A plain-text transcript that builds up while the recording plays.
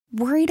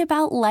Worried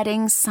about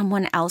letting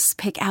someone else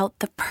pick out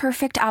the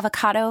perfect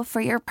avocado for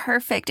your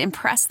perfect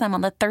impress them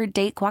on the third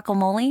date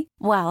guacamole?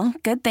 Well,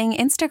 good thing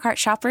Instacart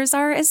shoppers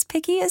are as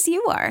picky as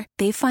you are.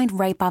 They find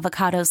ripe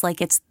avocados like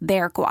it's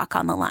their guac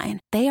on the line.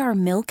 They are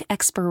milk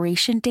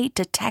expiration date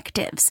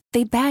detectives.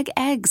 They bag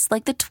eggs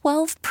like the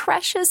 12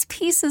 precious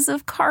pieces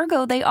of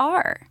cargo they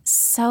are.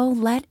 So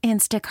let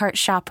Instacart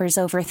shoppers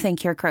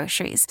overthink your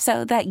groceries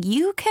so that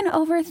you can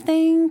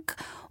overthink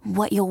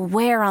what you'll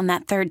wear on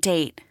that third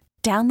date.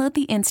 Download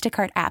the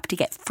Instacart app to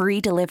get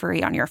free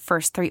delivery on your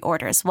first 3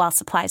 orders while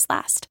supplies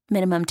last.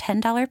 Minimum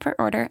 $10 per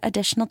order.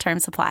 Additional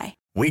terms apply.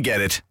 We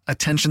get it.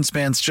 Attention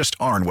spans just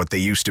aren't what they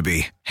used to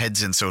be.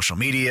 Heads in social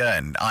media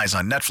and eyes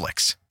on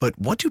Netflix. But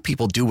what do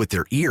people do with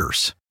their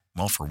ears?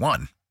 Well, for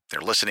one, they're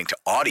listening to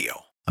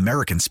audio.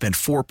 Americans spend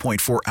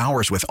 4.4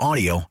 hours with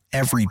audio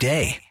every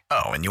day.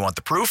 Oh, and you want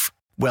the proof?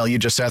 Well, you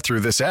just sat through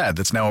this ad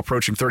that's now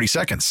approaching 30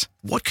 seconds.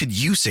 What could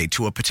you say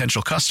to a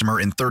potential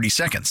customer in 30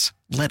 seconds?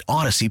 Let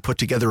Odyssey put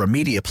together a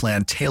media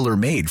plan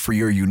tailor-made for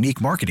your unique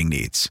marketing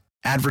needs.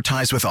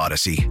 Advertise with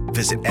Odyssey.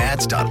 Visit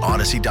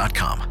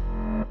ads.odyssey.com.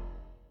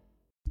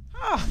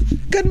 Oh,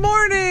 good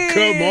morning.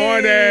 Good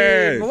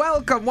morning.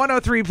 Welcome,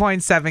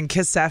 103.7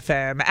 KISS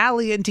FM.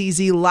 Allie and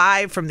DZ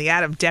live from the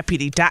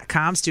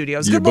AdamDeputy.com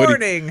studios. Good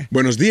morning.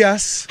 Buenos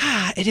dias.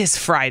 It is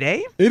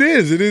Friday. It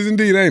is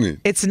indeed, ain't it?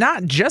 It's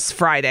not just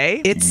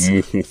Friday. It's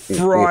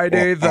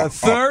Friday the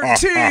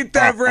 13th,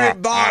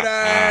 everybody.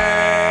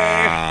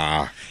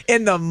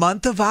 In the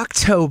month of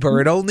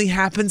October. It only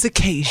happens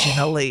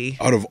occasionally.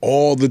 Out of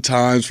all the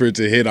times for it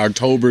to hit,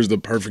 October is the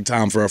perfect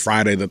time for a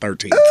Friday the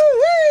 13th.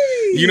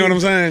 You know what I'm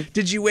saying?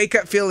 Did you wake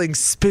up feeling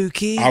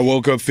spooky? I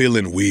woke up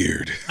feeling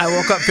weird. I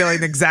woke up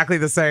feeling exactly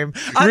the same.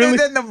 Other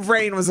than the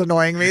rain was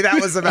annoying me.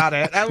 That was about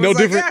it. I was No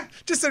different.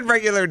 Just a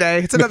regular day.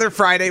 It's another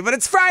Friday, but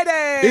it's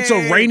Friday. It's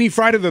a rainy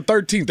Friday the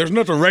 13th. There's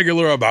nothing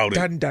regular about it.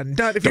 Dun, dun,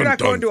 dun. If you're not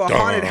going to a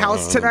haunted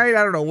house tonight,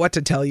 I don't know what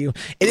to tell you.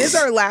 It is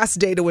our last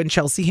day to win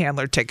Chelsea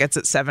Handler tickets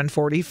at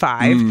 7:45.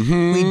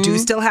 Mm-hmm. We do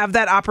still have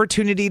that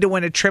opportunity to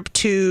win a trip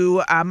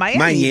to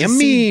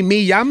Miami.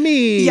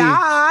 Miami.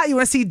 Yeah. You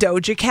want to see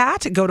Doja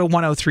Cat? Go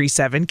to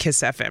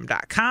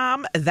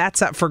 1037kissfm.com.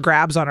 That's up for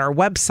grabs on our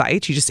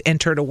website. You just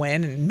enter to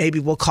win, and maybe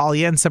we'll call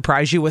you and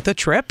surprise you with a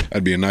trip.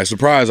 That'd be a nice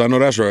surprise. I know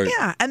that's right.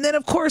 Yeah. And then,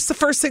 of course, the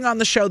first thing on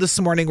the show this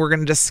morning we're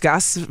going to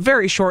discuss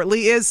very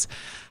shortly is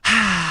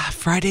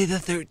Friday the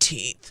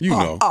 13th. You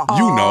know.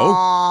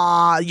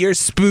 Your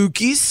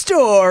spooky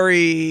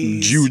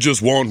stories. You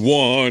just want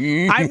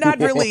one. I'm not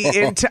really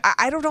into,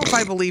 I don't know if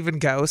I believe in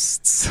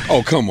ghosts.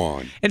 Oh, come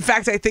on. In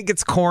fact, I think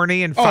it's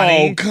corny and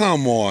funny. Oh,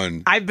 come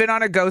on. I've been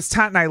on a ghost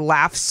hunt and I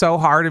laughed so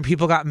hard and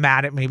people got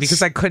mad at me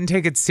because I couldn't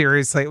take it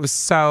seriously. It was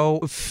so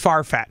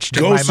far-fetched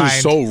in my mind. Ghosts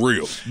are so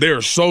real.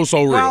 They're so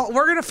real. Well,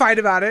 we're going to fight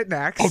about it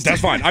next. Oh,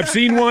 that's fine. I've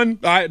seen one.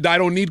 I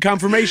don't need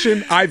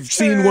confirmation. I've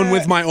seen one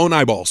with my own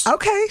eyeballs.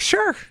 Okay,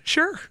 sure.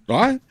 All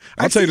right.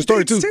 I'll tell you the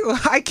story, too.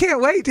 I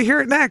can't wait to hear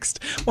it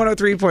next.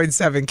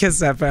 103.7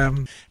 KISS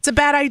FM. It's a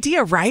bad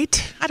idea,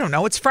 right? I don't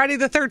know. It's Friday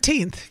the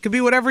 13th. It could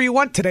be whatever you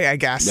want today, I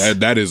guess.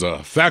 That is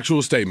a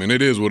factual statement.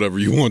 It is whatever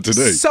you want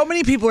today. So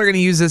many people are going to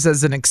use this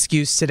as an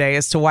excuse today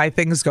as to why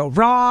things go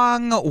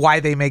wrong, why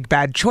they make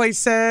bad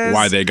choices,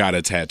 why they got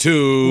a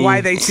tattoo,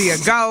 why they see a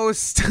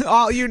ghost.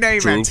 You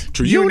name it.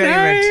 True. You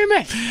name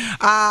it.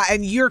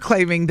 And you're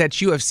claiming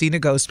that you have seen a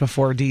ghost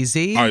before,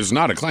 DZ. It's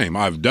not a claim.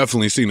 I've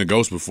definitely seen a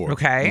ghost before.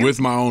 Okay. With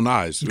my own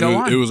eyes. Go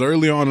on. It was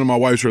early on in my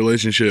wife's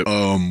relationship.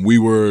 We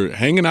were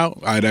hanging out.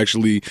 I'd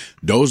actually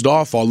dozed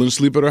off, fallen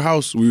asleep at her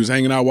house. We was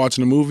hanging out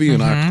watching a movie,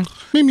 and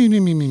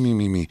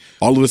me.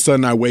 All of a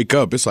sudden, I wake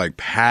up. It's like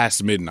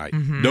past midnight.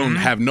 Don't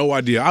have no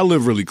idea. I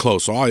live really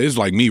close, so it's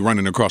like me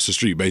running across the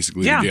street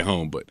basically to get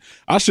home. But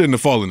I shouldn't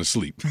have fallen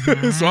asleep.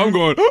 So I'm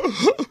going.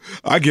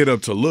 I get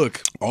up to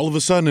look. All of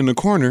a sudden, in the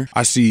corner,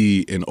 I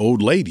see an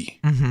old lady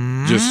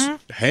just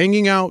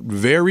hanging out,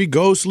 very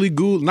ghostly,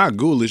 not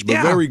ghoulish,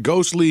 but very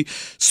ghostly,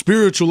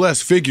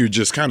 spiritual-esque figure,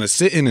 just kind of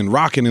sitting and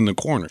rocking in the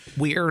corner.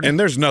 Weird. And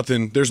there's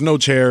no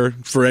chair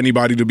for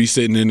anybody to be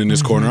sitting in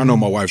this corner. I know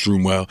my wife's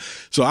room well,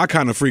 so I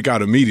kind of freak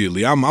out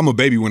immediately. I'm a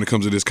baby when it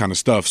comes to this kind of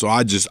stuff, so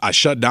I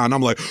shut down.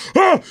 I'm like,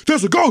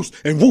 there's a ghost,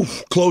 and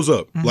woof, close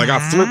up. Like I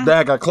flip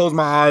back, I close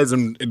my eyes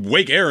and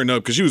wake Erin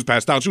up because she was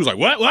passed out. She was like,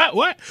 what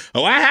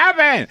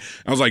happened?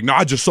 I was like, no,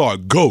 I just saw a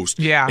ghost.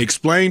 Yeah.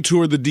 Explain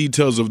to her the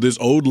details of this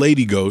old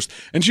lady ghost,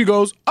 and she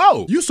goes,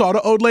 oh, you saw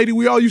the old lady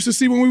we all used to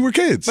see when we were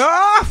kids.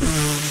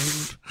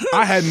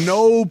 I had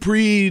no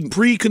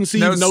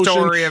preconceived notion.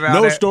 Story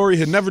about it. Story.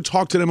 Had never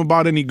talked to them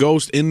about any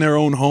ghost in their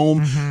own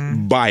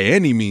home by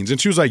any means. And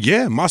she was like,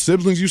 yeah, my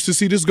siblings used to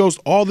see this ghost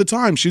all the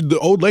time. The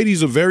old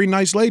lady's a very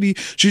nice lady.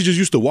 She just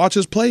used to watch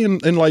us play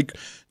and like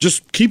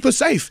Just keep us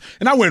safe.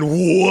 And I went,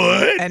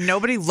 what? And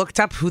nobody looked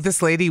up who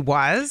this lady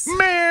was?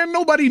 Man,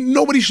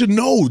 nobody should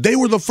know. They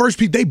were the first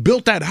people. They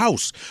built that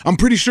house. I'm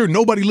pretty sure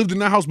nobody lived in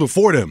that house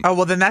before them. Oh,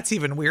 well, then that's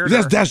even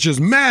weirder. That's just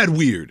mad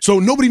weird. So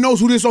nobody knows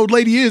who this old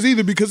lady is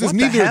either because it's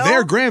neither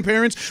their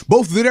grandparents.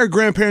 Both of their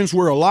grandparents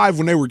were alive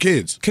when they were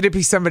kids. Could it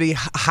be somebody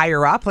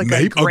higher up, like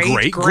a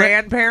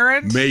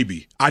great-grandparent?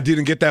 Maybe. I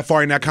didn't get that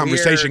far in that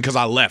conversation because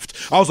I left.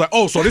 I was like,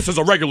 oh, so this is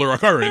a regular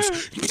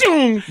occurrence.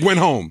 Went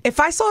home.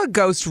 If I saw a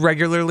ghost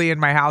regularly in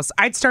my house,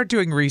 I'd start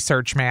doing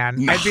research,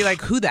 man. I'd be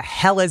like, who the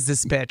hell is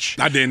this bitch?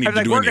 I didn't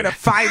even do we're going to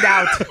find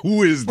out.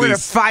 Who is this? We're going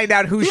to find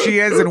out who she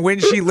is and when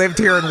she lived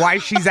here and why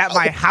she's at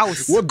my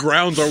house. What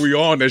grounds are we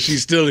on that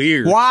she's still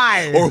here?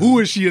 Why? Or who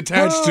is she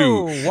attached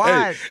to? What?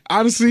 Hey,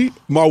 honestly,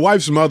 my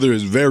wife's mother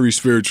is very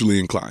spiritually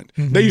inclined.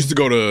 Mm-hmm. They used to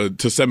go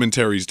to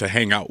cemeteries to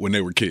hang out when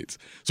they were kids.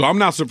 So I'm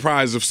not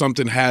surprised if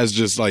something has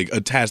just like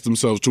attached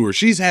themselves to her.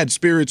 She's had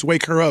spirits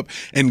wake her up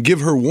and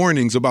give her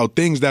warnings about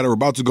things that are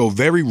about to go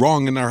very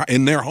wrong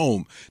in their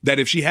home. That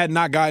if she had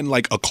not gotten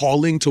like a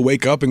calling to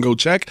wake up and go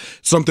check,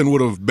 something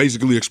would have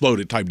basically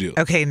exploded type deal.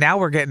 Okay, now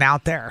we're getting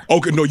out there.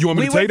 Okay, no, you want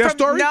me to tell you that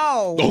story?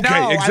 No,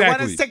 okay, exactly. I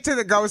want to stick to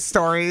the ghost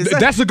stories.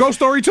 That's a ghost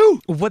story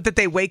too. What did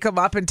they wake him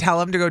up and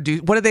tell him to go do?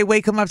 What did they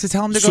wake him up to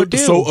tell him to go do?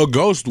 So a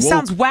ghost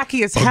sounds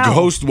wacky as hell. A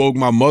ghost woke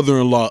my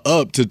mother-in-law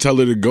up to tell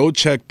her to go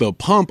check the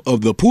pump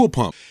of the pool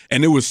pump,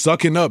 and it was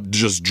sucking up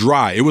just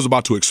dry. It was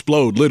about to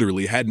explode,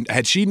 literally.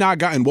 Had she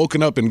not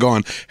woken up and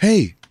gone,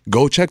 hey,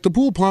 go check the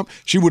pool pump,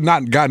 she would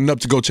not gotten up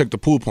to go check the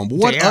pool pump.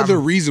 What other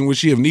reason would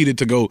she have needed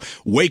to go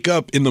wake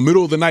up in the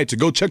middle of the night to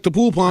go check the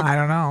pool pump? I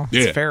don't know.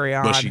 Yeah, it's very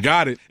odd. But she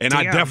got it. And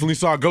I definitely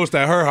saw a ghost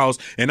at her house,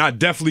 and I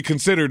definitely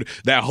considered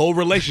that whole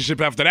relationship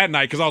after that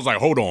night because I was like,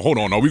 hold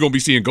on. Are we going to be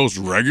seeing ghosts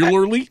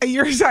regularly?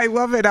 I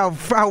love it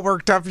how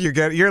worked up you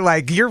get. You're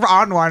like, you're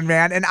on one,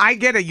 man. And I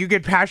get it. You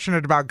get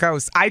passionate about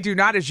ghosts. I do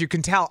not, as you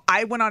can tell.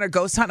 I went on a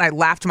ghost hunt and I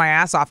laughed my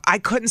ass off. I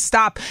couldn't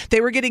stop.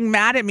 They were getting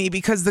mad at me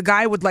because the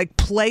guy would like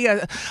play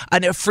a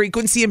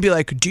frequency and be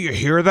like, do you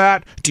hear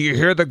that? Do you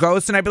hear the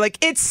ghost? And I'd be like,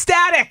 it's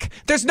static.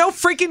 There's no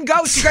freaking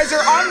ghost. You guys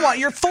are on one.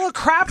 You're full of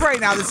crap right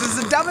now. This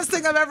is the dumbest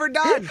thing I've ever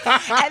done. And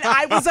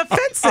I was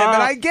offensive,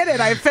 and I get it.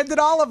 I offended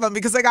all of them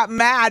because I got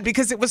mad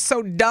because it was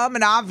so dumb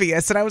and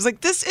obvious. And I was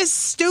like, this is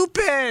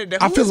stupid.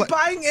 Who's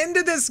buying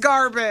into this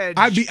garbage?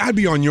 I'd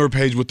be on your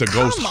page with the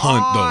ghost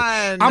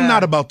hunt, though. I'm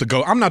not about the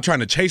ghost. I'm not trying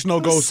to chase no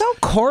ghosts. So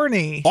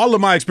corny. All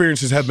of my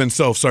experiences have been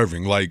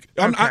self-serving. Like,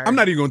 I'm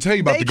not even going to tell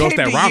you about the ghost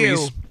at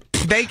Rami's.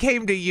 They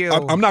came to you.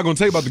 I'm not going to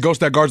tell you about the ghost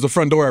that guards the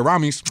front door at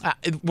Rami's.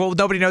 Well,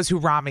 nobody knows who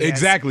Rami is.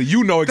 Exactly.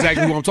 You know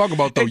exactly who I'm talking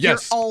about, though. Your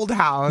old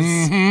house.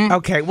 Mm-hmm.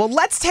 Okay. Well,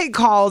 let's take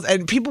calls,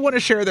 and people want to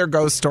share their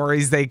ghost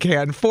stories. They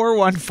can.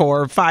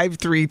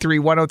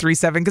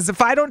 414-533-1037. Because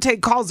if I don't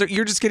take calls,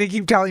 you're just going to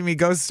keep telling me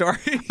ghost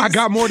stories. I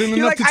got more than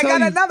enough to tell you. I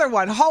got another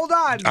one. Hold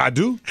on. I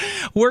do.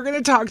 We're going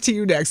to talk to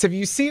you next. Have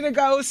you seen a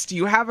ghost? Do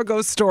you have a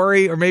ghost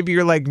story? Or maybe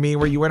you're like me,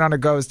 where you went on a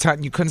ghost hunt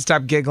and you couldn't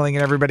stop giggling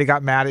and everybody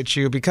got mad at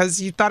you because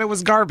you thought it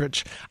was garbage.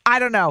 I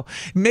don't know.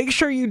 Make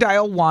sure you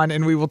dial 1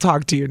 and we will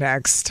talk to you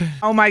next.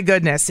 Oh my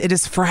goodness. It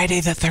is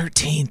Friday the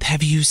 13th.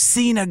 Have you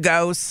seen a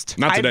ghost?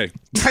 Not today.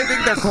 I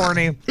think they're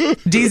corny.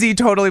 DZ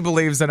totally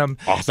believes in them.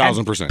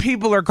 1,000%.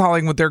 People are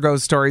calling with their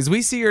ghost stories.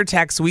 We see your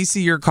texts. We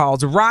see your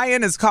calls.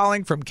 Ryan is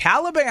calling from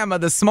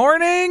Calabama this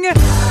morning.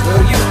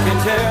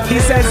 He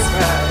says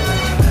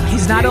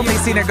he's not only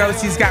seen a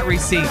ghost, he's got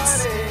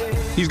receipts.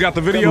 He's got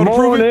the video to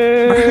prove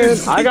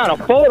it. I got a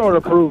photo to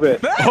prove it.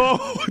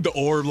 Oh, the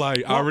orb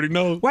light. I already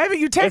know. Why haven't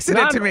you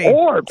texted it to me? It's not an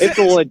orb. It's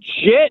a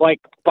legit,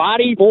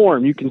 body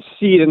form. You can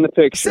see it in the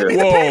picture.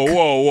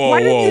 Whoa.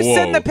 Why didn't you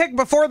send the pic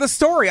before the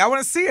story? I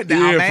want to see it now,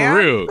 man. Yeah, for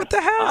real. What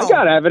the hell? I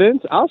got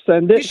evidence. I'll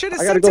send it. You should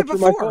have I gotta sent go it through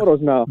before. my photos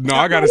now. No,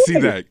 I got to see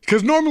that.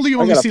 Because normally you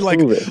only see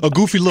a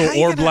goofy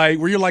little orb light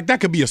where you're like,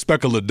 that could be a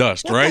speckle of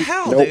dust, right? What the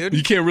hell, dude?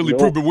 You can't really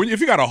prove it. If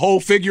you got a whole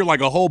figure,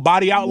 like a whole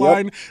body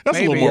outline, that's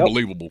a little more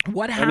believable.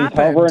 What And he's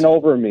happened? hovering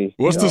over me.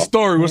 What's the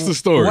story?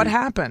 What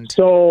happened?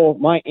 So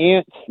my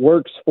aunt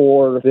works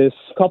for this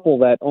couple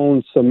that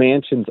owns some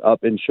mansions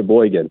up in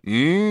Sheboygan.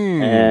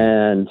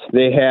 And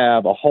they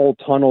have a whole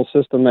tunnel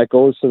system that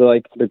goes to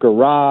the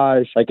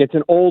garage. It's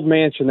an old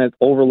mansion that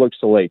overlooks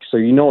the lake. So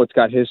it's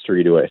got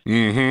history to it.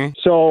 Mm-hmm.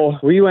 So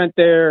we went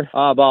there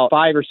about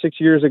 5 or 6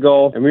 years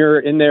ago, and we were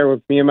in there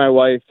with me and my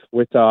wife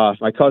with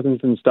my cousins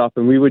and stuff.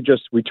 And we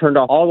turned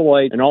off all the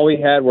lights, and all we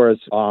had was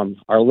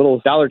our little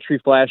Dollar Tree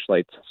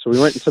flashlights. So we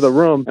went into the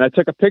room, and I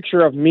took a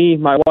picture of me,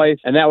 my wife,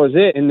 and that was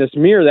it in this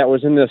mirror that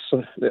was in this,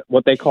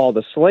 what they call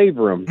the slave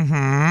room.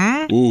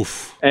 Mm-hmm.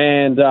 Oof.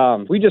 And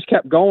we just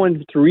kept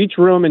going through each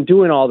room and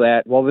doing all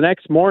that. Well, the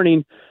next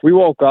morning, we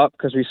woke up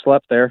because we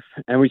slept there,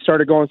 and we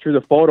started going through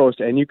the photos,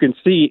 and you can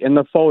see in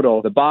the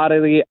photo the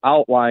bodily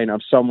outline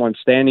of someone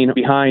standing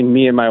behind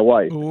me and my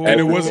wife. And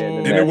it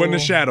wasn't a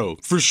shadow.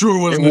 For sure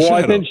it wasn't a shadow.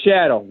 It wasn't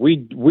shadow. We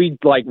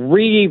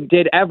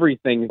redid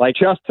everything,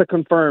 just to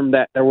confirm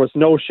that there was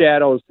no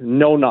shadows,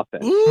 no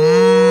nothing.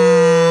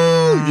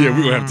 Yeah,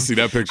 we would have to see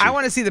that picture. I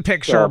want to see the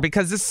picture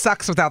because this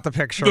sucks without the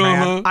picture,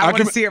 man. I want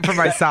to see it for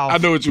myself. I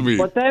know what you mean.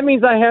 But that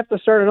means I have to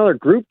start another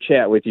group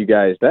chat with you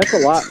guys. That's a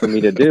lot for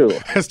me to do.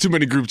 That's too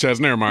many group chats.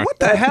 Never mind. What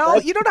the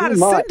hell? You don't know how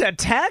to send a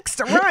text?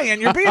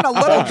 Ryan, you're being a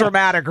little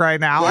dramatic right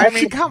now. I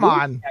mean, come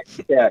on.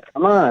 Yeah,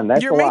 come on.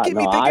 That's You're a lot. making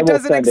me No, think I it will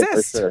doesn't send it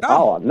exist. for sure.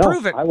 Oh, no,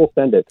 prove it. I will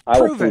send it. I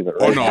will prove it.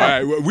 Oh, Right no.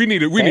 now. We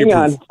need Hang proof.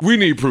 on. We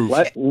need proof.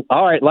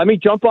 All right, let me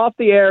jump off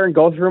the air and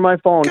go through my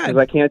phone because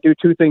I can't do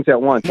two things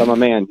at once. I'm a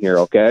man here,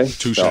 okay?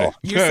 Touche. So.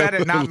 You said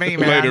it, not me,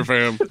 man. Later,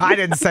 fam. I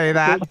didn't say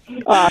that.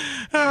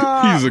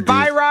 He's a goof.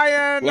 Bye,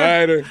 Ryan.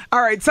 Later.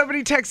 All right,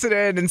 somebody texted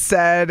in and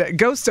said,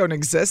 ghosts don't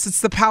exist.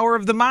 It's the power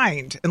of the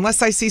mind.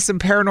 Unless I see some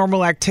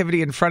paranormal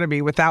activity in front of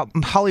me without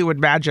Hollywood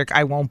magic,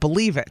 I won't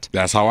believe it.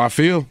 That's how I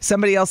feel.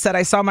 Somebody else said,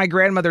 I saw my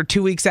grandmother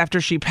 2 weeks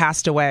after she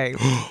passed away.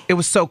 It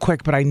was so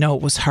quick, but I know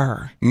it was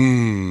her.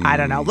 I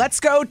don't know. Let's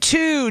go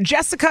to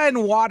Jessica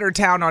in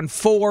Watertown on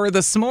 4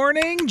 this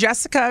morning.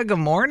 Jessica, good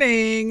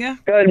morning.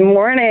 Good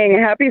morning.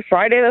 Happy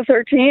Friday the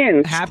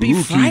 13th. Happy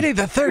Friday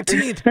the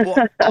 13th.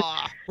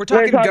 We're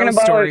talking They're ghost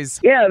about, stories.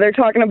 Yeah, they're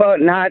talking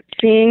about not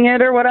seeing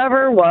it or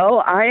whatever.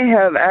 Well, I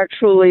have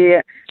actually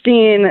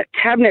seen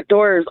cabinet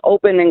doors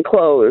open and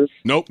close.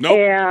 Nope.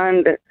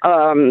 And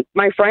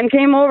my friend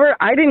came over.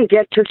 I didn't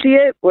get to see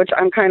it, which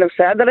I'm kind of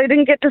sad that I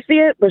didn't get to see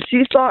it, but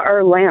she saw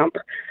our lamp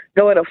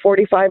go at a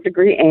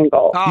 45-degree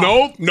angle.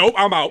 Oh. Nope.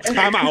 I'm out.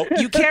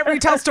 You can't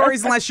retell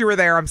stories unless you were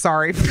there. I'm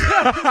sorry.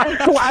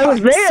 Well, I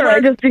was there. I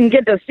just didn't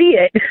get to see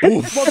it.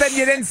 Well, then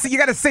you didn't see. You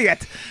got to see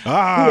it.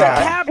 The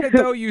cabinet,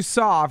 though, you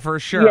saw for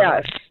sure.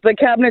 Yes, the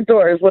cabinet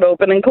doors would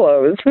open and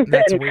close.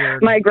 That's and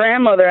weird. My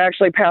grandmother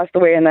actually passed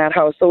away in that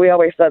house, so we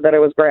always said that it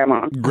was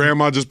Grandma.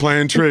 Grandma just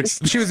playing tricks.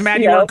 She was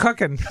mad you weren't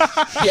cooking.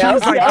 She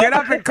was like, get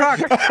up and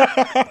cook.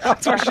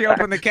 That's why she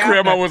opened the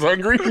cabinet. Grandma was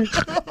hungry.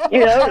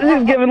 Yeah, she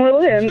was giving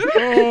little hints.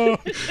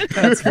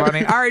 That's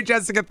funny. All right,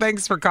 Jessica,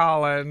 thanks for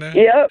calling.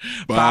 Yep.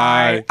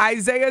 Bye.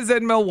 Isaiah's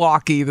in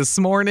Milwaukee this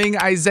morning.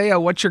 Isaiah,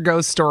 what's your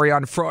ghost story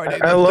on Friday?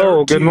 the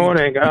Hello, 13th? good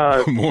morning.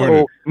 Good morning.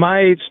 So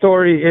my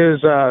story is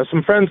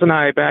some friends and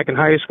I back in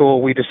high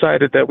school, we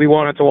decided that we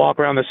wanted to walk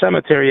around the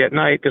cemetery at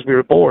night because we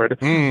were bored.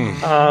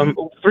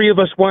 3 of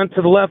us went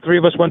to the left, 3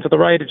 of us went to the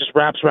right. It just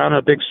wraps around in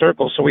a big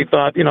circle. So we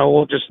thought,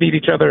 we'll just meet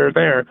each other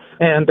there.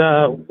 And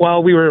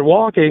while we were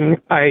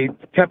walking, I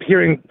kept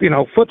hearing,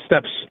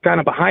 footsteps kind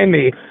of behind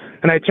me.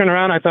 And I turned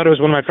around. I thought it was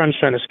one of my friends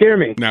trying to scare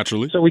me.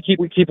 Naturally. So we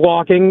keep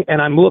walking,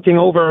 and I'm looking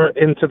over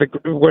into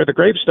where the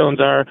gravestones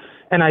are,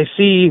 and I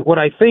see what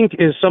I think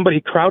is somebody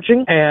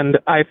crouching. And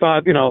I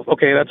thought,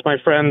 okay, that's my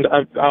friend.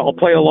 I'll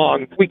play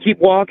along. We keep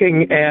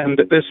walking,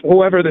 and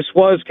whoever this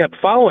was kept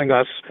following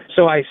us.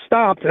 So I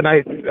stopped, and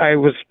I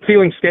was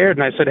feeling scared,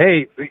 and I said,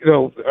 hey,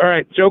 all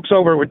right, joke's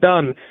over. We're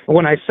done.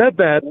 When I said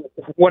that,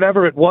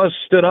 whatever it was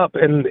stood up,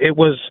 and it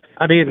was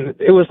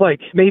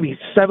like maybe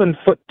 7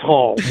 foot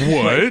tall.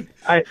 What?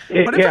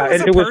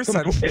 It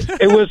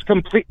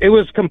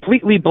was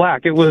completely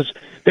black. There was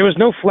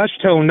no flesh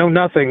tone, no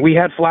nothing. We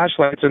had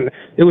flashlights, and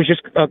it was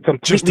just a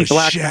completely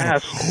black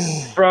mass.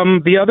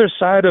 From the other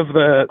side of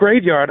the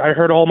graveyard, I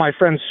heard all my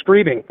friends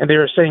screaming, and they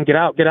were saying, "Get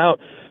out, get out!"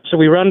 So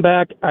we run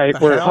back.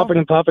 We're huffing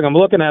and puffing. I'm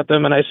looking at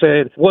them, and I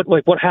said,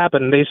 "What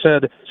happened?" They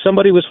said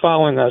somebody was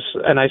following us,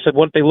 and I said,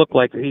 "What did they look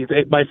like?"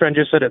 My friend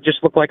just said it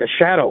just looked like a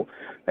shadow.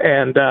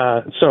 And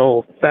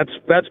so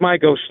that's my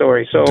ghost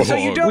story. So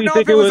you don't know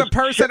if it was a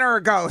person or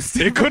a ghost.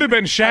 It could have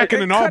been Shaq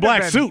in an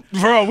all-black suit,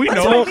 for all we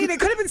That's know. what I mean. It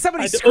could have been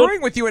somebody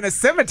screwing with you in a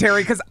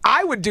cemetery, because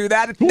I would do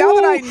that. Now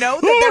that I know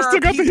that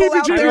there are people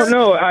out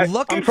there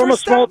looking I'm from for a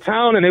small stuff.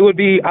 town, and it would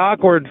be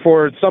awkward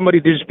for somebody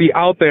to just be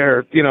out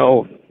there,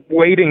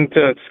 waiting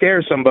to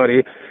scare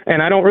somebody.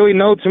 And I don't really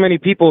know too many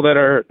people that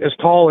are as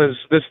tall as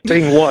this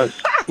thing was.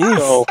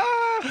 So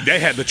They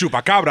had the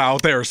chupacabra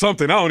out there or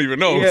something. I don't even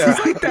know. Yeah. It's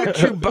like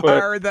that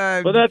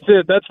But that's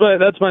it.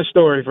 That's my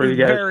story for you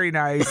guys. Very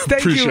nice.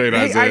 Thank Appreciate you.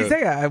 it, Hey, Isaiah.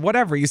 Isaiah,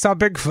 whatever. You saw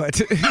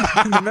Bigfoot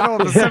in the middle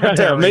of the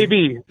cemetery. Yeah,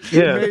 maybe.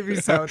 Yeah. Maybe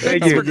so.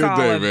 Thank Thanks you. for Good day,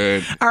 calling.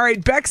 man. All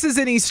right, Bex is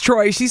in East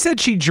Troy. She said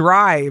she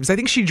drives. I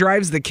think she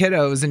drives the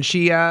kiddos, and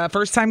she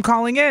first time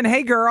calling in.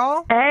 Hey,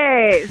 girl.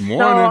 Hey, Morning.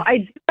 so I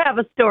do have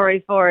a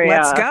story for you.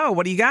 Let's go.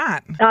 What do you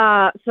got?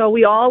 So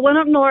we all went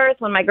up north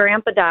when my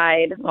grandpa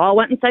died. All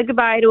went and said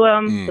goodbye to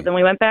him. But then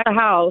we went back to the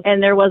house,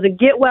 and there was a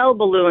get well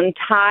balloon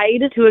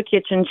tied to a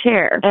kitchen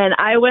chair. And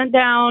I went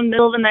down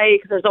middle of the night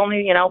because there's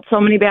only, so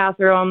many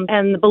bathrooms.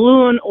 And the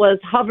balloon was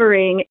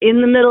hovering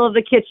in the middle of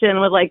the kitchen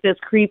with like this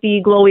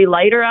creepy glowy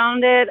light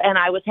around it. And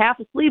I was half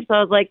asleep. So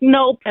I was like,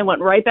 nope. And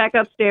went right back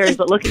upstairs.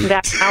 But looking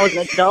back now as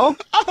an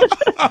adult.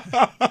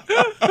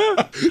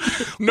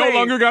 No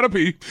longer got to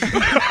pee.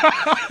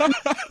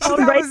 So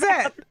that was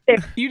it.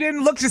 You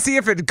didn't look to see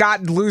if it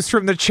got loose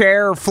from the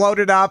chair or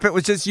floated up. It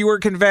was just you were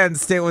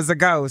convinced it was a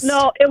ghost.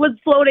 No, it was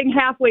floating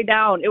halfway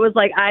down. It was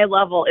like eye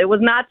level. It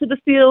was not to the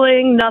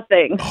ceiling,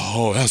 nothing.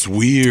 Oh, that's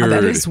weird. Oh,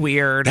 that is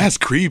weird. That's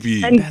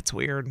creepy. And That's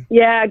weird.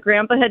 yeah,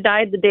 Grandpa had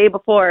died the day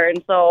before,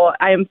 and so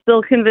I am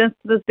still convinced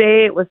to this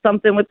day it was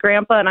something with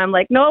Grandpa, and I'm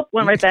like, nope,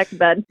 went right back to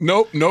bed.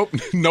 Nope.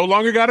 No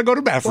longer got to go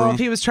to the bathroom. Well, if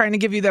he was trying to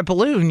give you that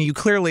balloon, you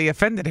clearly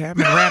offended him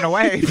and ran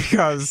away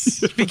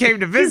because he came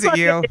to visit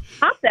you.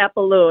 Pop that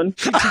balloon.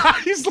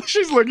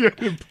 She's looking at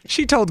him.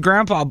 She told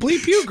Grandpa,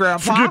 bleep you,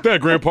 Grandpa. Forget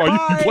that, Grandpa.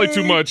 You play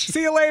too much.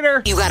 See you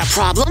later. You got a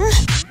problem?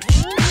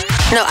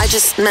 No, I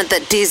just meant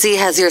that DZ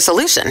has your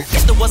solution.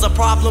 If there was a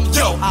problem,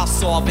 yo, I'll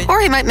solve it.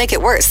 Or he might make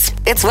it worse.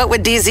 It's What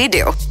Would DZ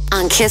Do?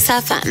 On Kiss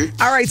FM.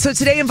 All right, so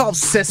today involves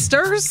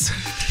sisters.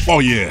 Oh,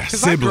 yeah.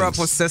 Because I grew up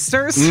with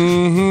sisters.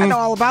 Mm-hmm. I know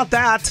all about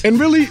that. And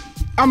really,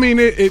 I mean,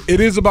 it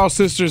is about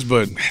sisters,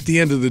 but at the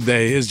end of the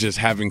day, it's just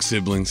having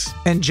siblings.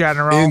 In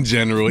general.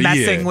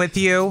 Messing with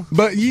you.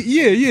 But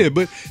yeah.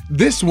 But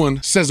this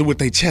one says it with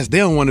their chest. They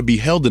don't want to be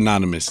held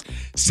anonymous.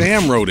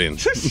 Sam wrote in.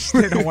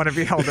 They don't want to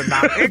be held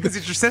anonymous because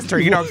it's your sister.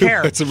 You don't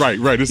care. That's right.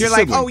 It's You're a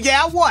like, sibling. oh,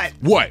 yeah, what?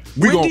 What?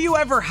 When do you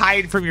ever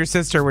hide from your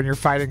sister when you're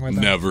fighting with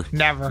them?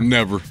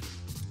 Never.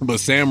 But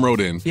Sam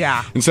wrote in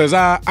and says,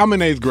 I'm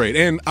in 8th grade.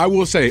 And I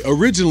will say,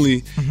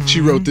 originally,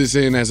 she wrote this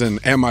in as an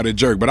am I the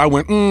jerk? But I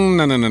went,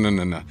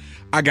 no.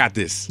 I got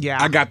this.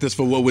 Yeah. I got this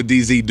for What Would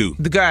DZ Do?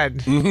 The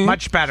good.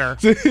 Much better.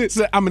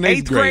 So I'm in 8th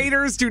grade. 8th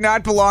graders do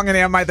not belong in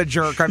Am I the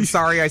Jerk? I'm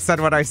sorry I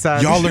said what I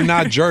said. Y'all are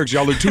not jerks.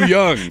 Y'all are too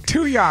young.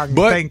 Too young.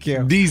 But Thank you.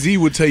 DZ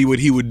would tell you what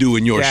he would do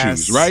in your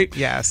shoes, right?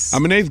 Yes.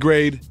 I'm in 8th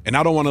grade, and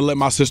I don't want to let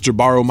my sister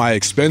borrow my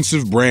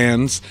expensive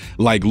brands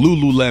like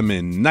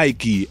Lululemon,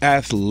 Nike,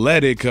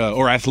 Athletica,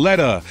 or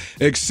Athleta,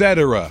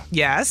 etc.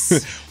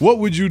 Yes. What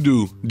would you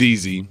do,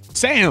 DZ?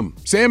 Sam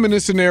in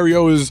this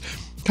scenario is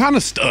kind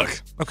of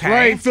stuck. Okay.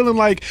 Right? Feeling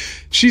like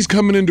she's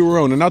coming into her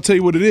own. And I'll tell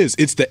you what it is.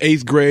 It's the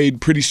 8th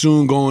grade, pretty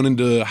soon going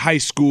into high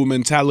school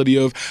mentality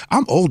of,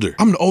 I'm older.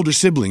 I'm the older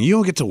sibling. You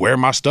don't get to wear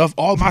my stuff.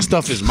 All my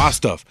stuff is my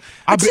stuff.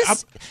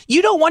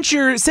 You don't want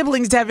your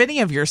siblings to have any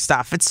of your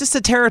stuff. It's just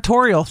a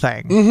territorial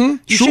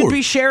thing. You should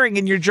be sharing,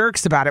 and you're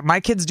jerks about it.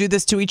 My kids do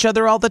this to each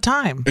other all the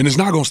time. And it's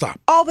not going to stop.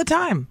 All the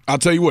time. I'll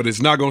tell you what,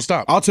 it's not going to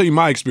stop. I'll tell you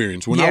my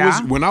experience. When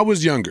I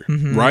was younger,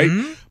 right?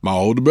 My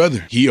older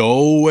brother, he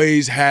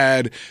always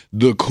had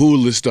the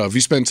coolest stuff. He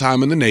spent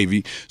time in the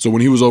Navy. So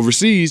when he was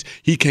overseas,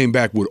 he came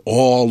back with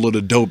all of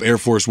the dope Air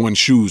Force One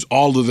shoes,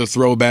 all of the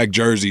throwback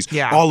jerseys,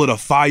 all of the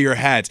fire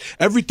hats,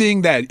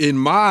 everything that in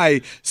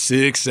my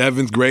 6th,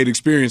 7th grade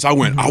experience, I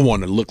went, I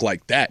want to look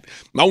like that.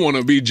 I want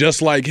to be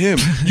just like him.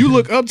 You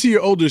look up to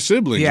your older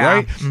siblings,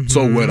 right?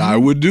 So what I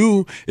would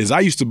do is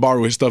I used to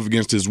borrow his stuff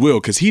against his will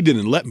because he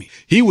didn't let me.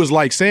 He was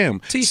like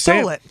Sam. So you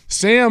stole it.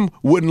 Sam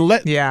wouldn't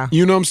let. Yeah.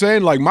 You know what I'm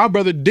saying? Like my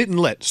brother didn't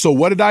let. So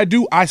what did I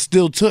do? I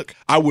still took.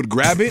 I would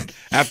grab it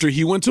after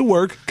he went to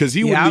work because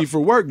he would leave for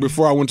work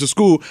before I went to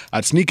school.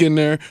 I'd sneak in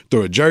there,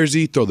 throw a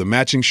jersey, throw the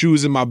matching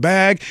shoes in my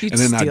bag, and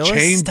then I'd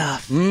change.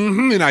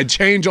 And I'd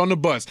change on the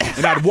bus.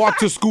 And I'd walk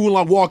to school.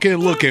 I'd walk in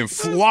looking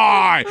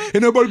fly.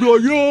 And everybody be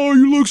like, yo,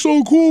 you look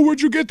so cool.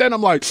 Where'd you get that? And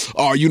I'm like,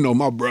 oh,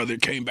 my brother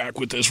came back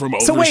with this from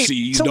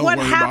overseas. So Don't what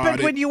worry happened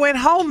about when it. you went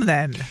home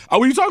then? Oh,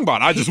 what are you talking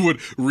about? I just would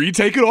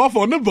retake it off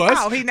on the bus.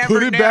 Oh, he never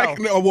put it knew. back.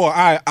 No, well,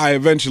 I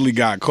eventually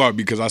got caught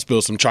because I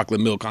spilled some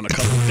chocolate milk on a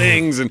couple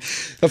things and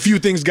a few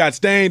things got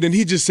stained. And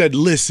he just said,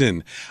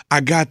 listen,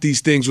 I got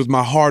these things with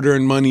my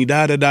hard-earned money,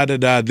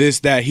 this,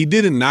 that. He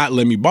did not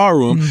let me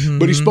borrow them,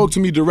 but he spoke to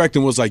me direct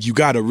and was like, you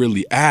got to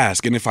really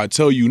ask. And if I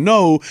tell you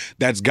no,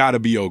 that's got to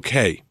be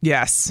okay.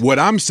 Yes. What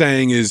I'm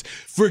saying is,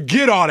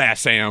 forget all that,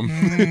 Sam.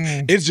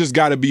 It's just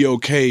got to be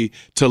okay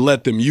to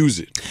let them use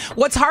it.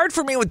 What's hard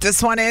for me with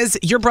this one is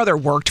your brother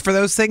worked for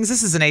those things.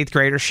 This is an 8th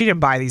grader. She didn't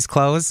buy these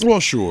clothes. Well,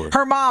 sure.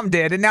 Her mom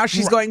did, and now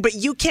she's going, but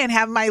you can't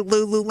have my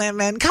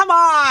Lululemon. Come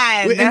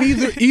on.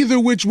 And either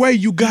which way,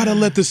 you got to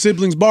let the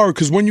siblings borrow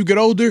because when you get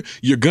older,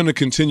 you're going to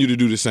continue to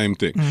do the same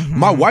thing.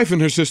 My wife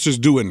and her sisters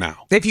do it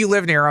now. If you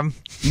live near them.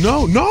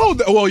 No.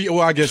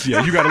 Well, I guess,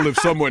 you got to live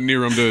somewhat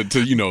near them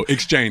to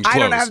exchange clothes. I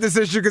don't have this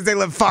issue because they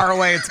live far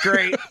away. It's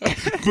great.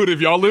 But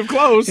if y'all live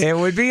close, it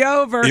would be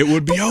over.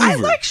 I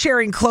like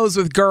sharing clothes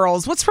with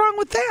girls. What's wrong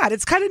with that?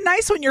 It's kind of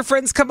nice when your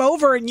friends come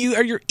over and you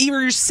or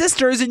your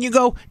sisters and you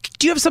go,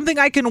 do you have something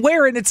I can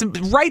wear? And it's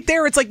right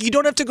there. It's like you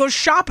don't have to go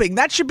shopping.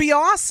 That should be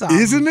awesome.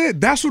 Isn't it?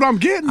 That's what I'm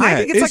getting at. I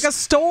think it's like a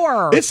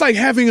store. It's like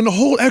having a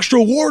whole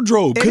extra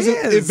wardrobe because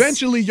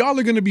eventually y'all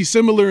are going to be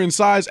similar in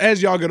size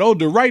as y'all get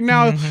older. Right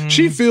now,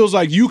 she feels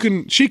like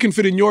she can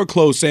fit in your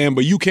clothes, Sam,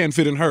 but you can't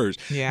fit in hers.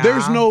 Yeah.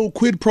 There's no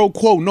quid pro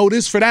quo, no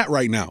this for that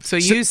right now. So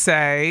you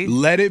say,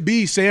 let it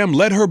be, Sam.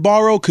 Let her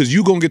borrow because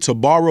you gonna get to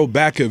borrow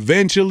back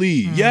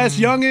eventually. Yes,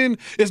 youngin,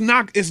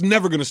 it's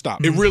never gonna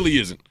stop. It really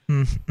isn't.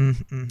 It's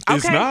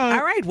okay. not.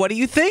 All right. What do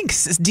you think?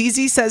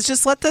 DZ says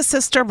just let the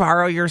sister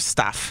borrow your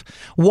stuff.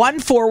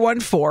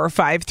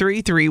 1-414-5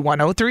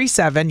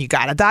 888-533-1037. You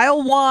got to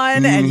dial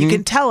 1 and you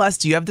can tell us,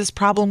 do you have this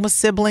problem with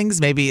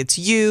siblings? Maybe it's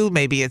you.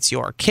 Maybe it's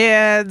your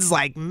kids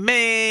like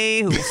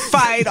me who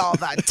fight all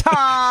the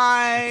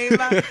time.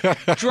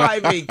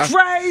 Drive me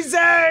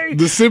crazy.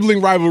 The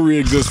sibling rivalry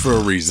exists for a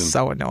reason.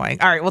 So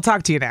annoying. All right, we'll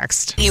talk to you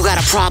next. You got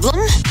a problem?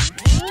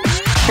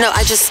 No,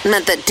 I just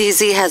meant that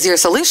DZ has your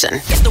solution.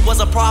 If there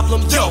was a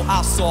problem, yo,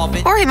 I'll solve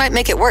it. Or he might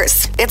make it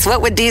worse. It's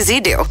What Would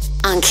DZ Do?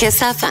 On Kiss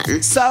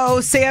FM.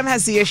 So Sam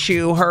has the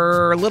issue.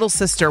 Her little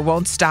sister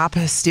won't stop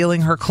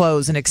stealing her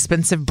clothes in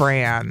expensive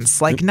brands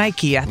like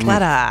Nike,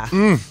 Athleta,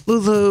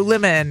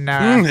 Lululemon.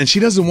 And she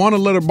doesn't want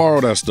to let her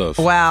borrow that stuff.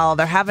 Well,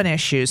 they're having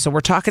issues, so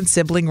we're talking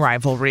sibling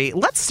rivalry.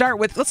 Let's start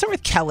with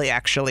Kelly,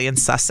 actually, in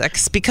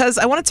Sussex, because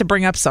I wanted to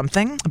bring up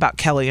something about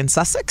Kelly in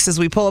Sussex as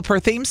we pull up her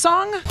theme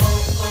song.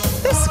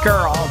 This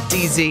girl,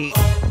 DZ,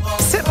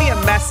 sent me a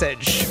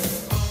message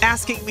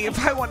asking me if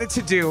I wanted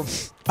to do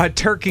a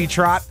turkey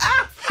trot.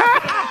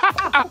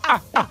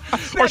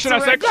 Or should I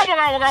say,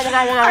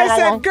 I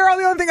said, girl,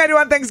 the only thing I do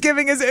on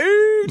Thanksgiving is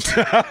eat.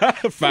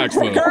 Facts,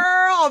 though. Girl,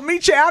 I'll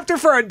meet you after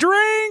for a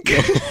drink.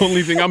 The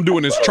only thing I'm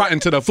doing is trotting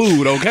to the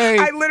food, okay?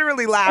 I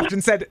literally laughed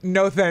and said,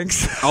 no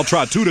thanks. I'll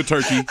trot to the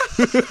turkey.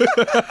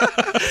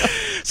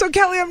 So,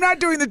 Kelly, I'm not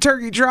doing the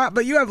turkey trot,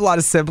 but you have a lot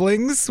of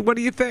siblings. What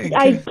do you think?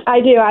 I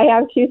do. I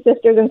have 2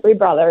 sisters and 3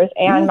 brothers,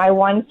 and my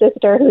one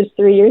sister, who's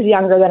 3 years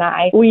younger than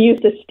I, we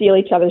used to steal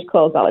each other's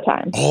clothes all the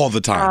time. All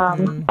the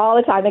time. All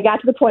the time. It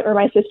got to the point where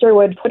my sister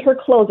would put her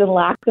clothes and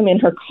lock them in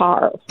her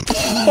car.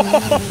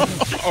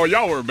 Oh,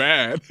 y'all were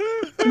bad.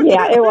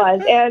 Yeah, it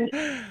was. And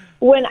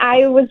when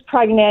I was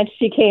pregnant,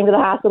 she came to the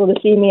hospital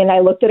to see me, and I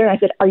looked at her and I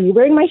said, "Are you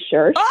wearing my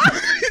shirt?"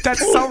 That's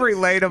so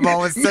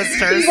relatable with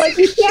sisters. She's like,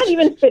 "You can't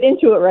even fit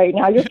into it right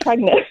now. You're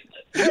pregnant."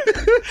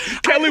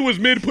 Kelly was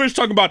mid-push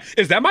talking about,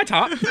 is that my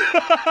top?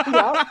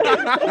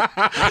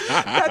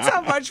 That's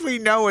how much we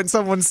know when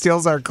someone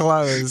steals our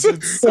clothes.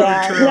 It's so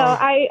true. No,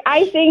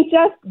 I think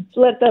just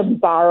let them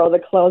borrow the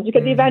clothes,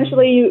 because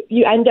eventually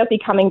you end up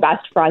becoming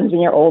best friends when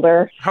you're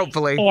older.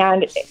 Hopefully.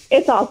 And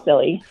it's all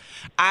silly.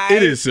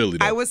 It is silly,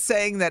 though. I was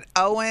saying that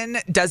Owen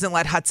doesn't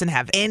let Hudson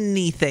have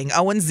anything.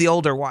 Owen's the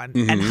older one.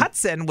 And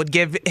Hudson would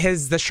give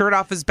the shirt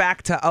off his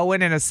back to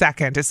Owen in a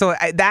second. So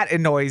that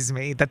annoys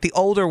me, that the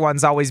older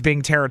one's always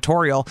being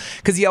territorial,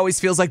 because he always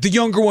feels like the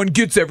younger one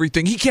gets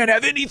everything. He can't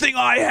have anything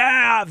I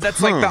have.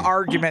 That's like the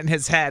argument in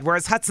his head.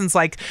 Whereas Hudson's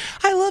like,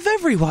 I love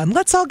everyone.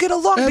 Let's all get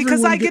along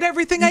because I get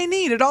everything I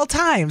need at all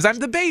times. I'm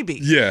the baby.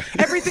 Yeah.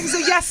 Everything's a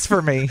yes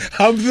for me.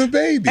 I'm the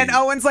baby. And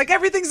Owen's like,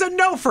 everything's a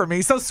no for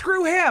me, so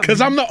screw him. Because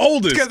I'm the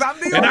oldest. Because I'm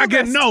the oldest. And I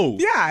get no.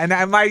 Yeah,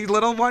 and my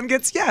little one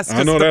gets yes.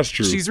 I know that's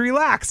true. She's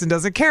relaxed and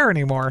doesn't care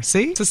anymore.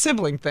 See? It's a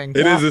sibling thing.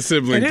 It is a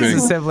sibling thing. It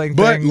is a sibling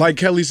but thing. But like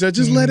Kelly said,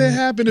 just let it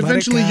happen. Let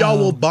Eventually, it y'all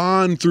will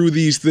bond through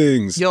these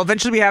things. You'll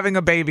eventually be having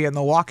a baby and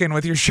they'll walk in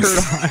with your shirt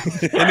on.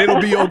 And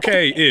it'll be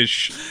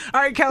okay-ish.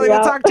 All right, Kelly,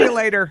 we'll talk to you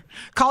later.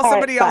 Call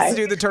somebody else to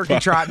do the turkey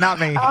trot, not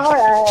me. All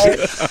right.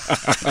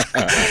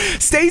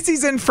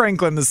 Stacy's in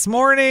Franklin this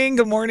morning.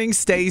 Good morning,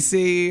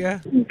 Stacy.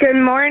 Good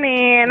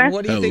morning.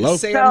 What do you think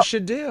Sam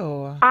should do?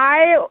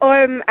 I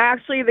am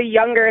actually the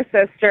younger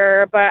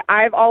sister, but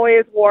I've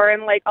always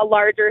worn like a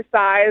larger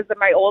size than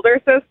my older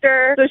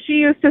sister. So she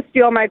used to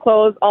steal my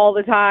clothes all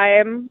the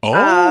time.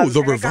 Oh,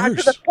 the reverse. It got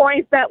to the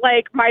point that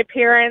like my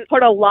parents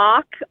put a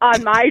lock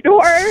on my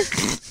door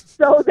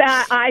so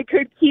that I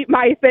could keep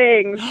my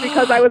things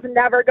because I was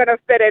never going to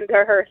fit into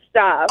her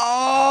stuff.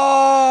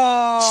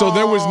 Oh. So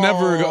there was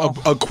never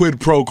a quid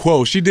pro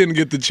quo. She didn't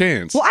get the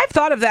chance. Well, I've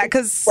thought of that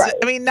because,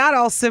 I mean, not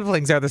all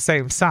siblings are the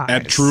same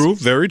size. True.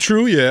 Very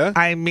true, yeah.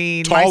 I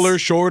mean, taller,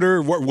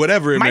 shorter,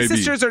 whatever it may be. My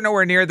sisters are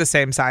nowhere near the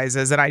same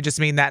sizes, and I just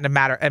mean that in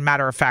a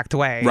matter-of-fact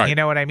way. Right. You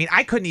know what I mean?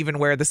 I couldn't even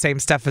wear the same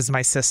stuff as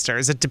my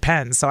sisters. It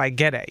depends, so I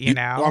get it, you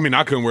know? Well, I mean,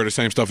 I couldn't wear the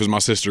same stuff as my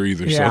sister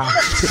either. Yeah.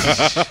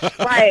 So.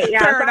 Right,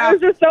 yeah. So I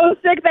was just so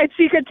sick that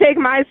she could take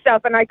my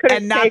stuff and I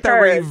couldn't take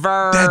hers.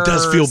 Reverse. That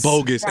does feel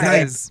bogus.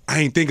 Right. And I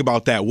ain't think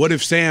about that. What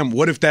if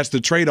that's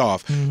the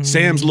trade-off?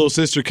 Sam's little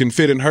sister can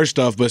fit in her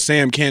stuff, but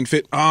Sam can't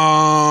fit.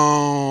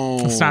 Oh.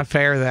 It's not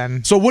fair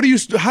then. So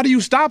how do you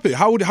stop it?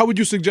 How would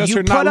you suggest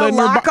her not letting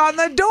her... You put a lock on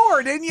the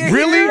door, didn't you?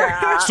 Really?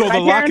 Yeah. So my the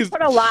lock parents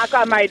put a lock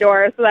on my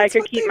door so that I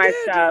could keep my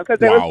stuff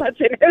because it was such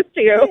an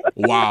issue.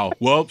 Wow.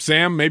 Well,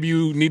 Sam, maybe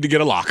you need to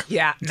get a lock.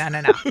 Yeah. No.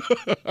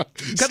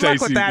 Good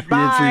luck with that. We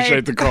Bye.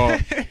 appreciate the call.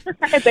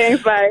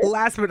 Thanks, bye.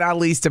 Last but not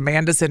least,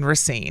 Amanda's in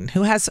Racine,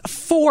 who has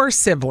 4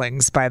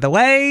 siblings, by the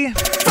way.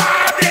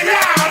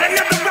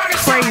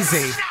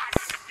 Crazy.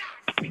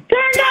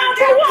 Turn down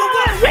for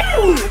one.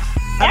 Woo!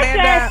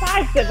 Amanda.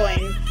 5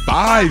 siblings.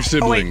 5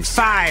 siblings.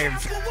 Oh, wait,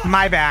 5.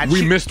 My bad.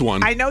 We missed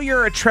one. I know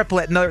you're a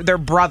triplet, and they're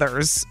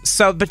brothers.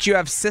 But you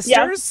have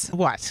sisters? Yep.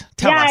 What?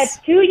 Tell us. I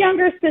have 2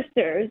 younger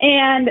sisters,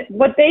 and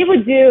what they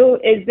would do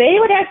is they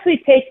would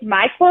actually take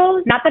my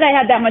clothes, not that I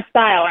had that much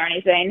style or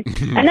anything,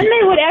 and then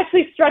they would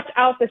actually stretch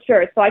out the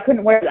shirts so I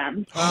couldn't wear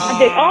them. I'd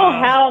be like, oh,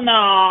 hell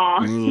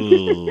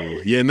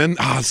no. Yeah, and then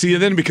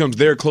then it becomes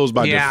their clothes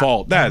by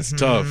default. That's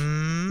tough.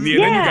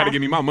 then you got to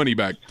give me my money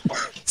back.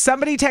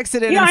 Somebody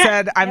texted in and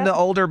said, I'm the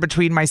older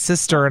between my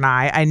sister and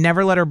I. I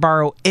never let her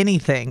borrow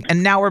anything.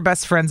 And now we're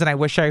best friends, and I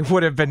wish I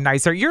would have been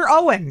nicer. You're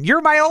Owen.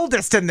 You're my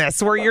oldest in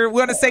this, where you're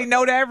going to say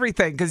no to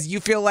everything because you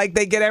feel like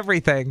they get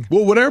everything.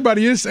 Well, what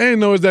everybody is saying,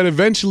 though, is that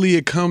eventually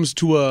it comes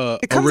to a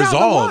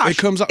resolve. It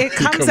comes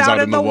out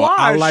in the wash.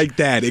 I like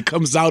that. It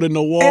comes out in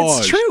the wash.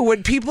 It's true.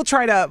 When people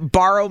try to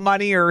borrow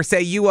money or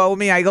say you owe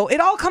me, I go, it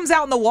all comes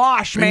out in the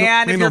wash,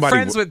 man, if you're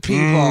friends with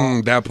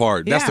people. That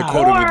part. That's the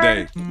quote of the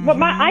day.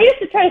 But I used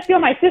to try to steal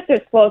my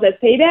sister's clothes as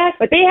payback,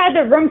 but they had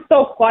the room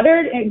so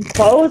cluttered in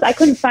clothes, I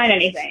couldn't find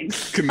anything.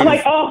 I'm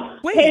like,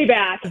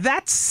 payback.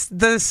 That's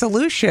the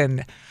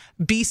solution.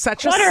 Be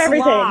such Clutter a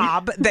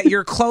slob that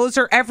your clothes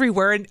are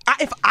everywhere. And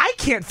if I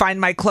can't find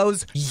my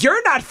clothes,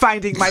 you're not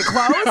finding my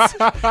clothes.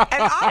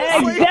 And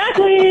honestly,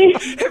 exactly.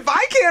 If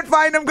I can't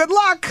find them, good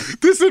luck.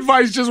 This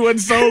advice just went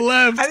so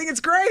left. I think it's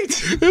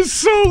great. It's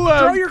so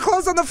left. Throw your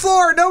clothes on the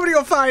floor. Nobody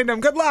will find them.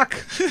 Good luck.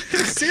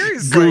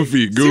 Seriously.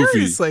 Goofy.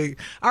 Seriously.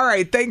 All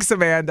right. Thanks,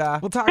 Amanda.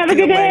 We'll talk to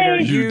you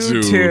later. You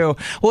too.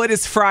 Well, it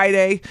is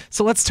Friday,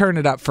 so let's turn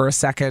it up for a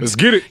second. Let's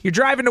get it. You're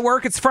driving to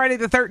work. It's Friday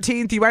the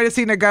 13th. You might have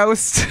seen a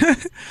ghost.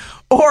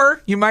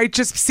 Or you might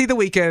just see the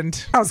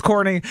weekend. That was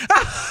corny.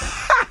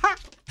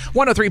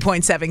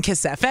 103.7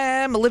 Kiss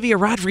FM. Olivia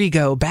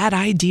Rodrigo, Bad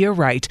Idea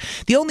Right.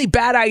 The only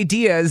bad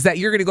idea is that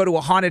you're going to go to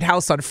a haunted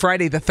house on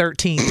Friday the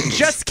 13th.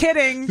 Just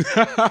kidding.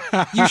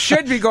 You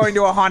should be going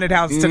to a haunted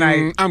house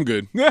tonight. I'm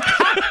good.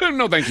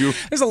 No, thank you.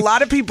 There's a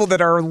lot of people that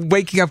are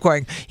waking up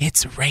going,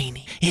 it's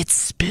rainy, it's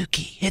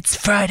spooky, it's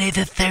Friday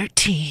the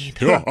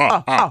 13th.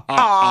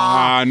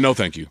 No,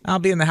 thank you. I'll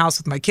be in the house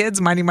with my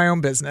kids, minding my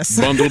own business.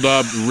 Bundled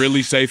up,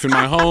 really safe in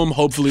my home,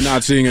 hopefully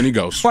not seeing any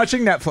ghosts.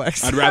 Watching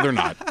Netflix. I'd rather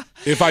not.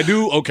 If I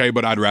do, okay,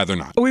 but I'd rather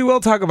not. We will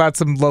talk about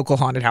some local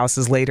haunted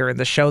houses later in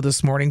the show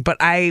this morning, but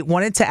I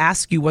wanted to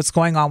ask you what's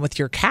going on with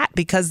your cat,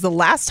 because the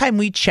last time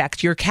we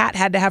checked, your cat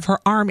had to have her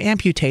arm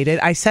amputated.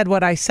 I said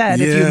what I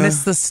said. If you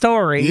missed the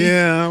story.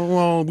 Yeah,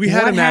 well, we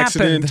had an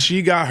accident.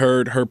 She got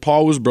hurt. Her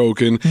paw was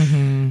broken.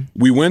 Mm-hmm.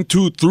 We went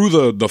through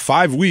the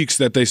 5 weeks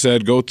that they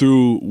said go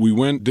through. We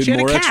went, did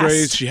more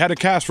x-rays. She had a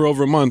cast for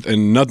over a month,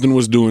 and nothing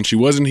was doing. She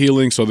wasn't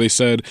healing, so they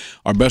said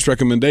our best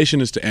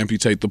recommendation is to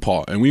amputate the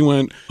paw. And we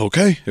went,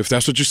 okay, if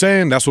that's what you're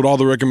saying, that's what all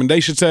the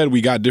recommendations said. We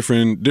got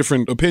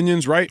different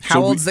opinions, right?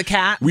 How old's the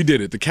cat? We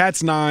did it. The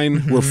cat's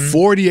 9. We're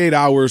 48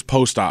 hours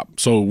post-op.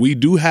 So we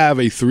do have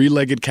a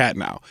 3-legged cat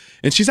now.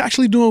 And she's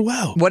actually doing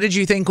well. What did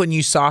you think when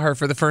you saw her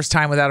for the first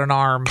time without an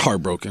arm?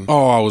 Heartbroken.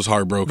 Oh, I was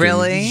heartbroken.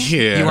 Really?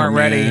 Yeah. You weren't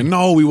ready?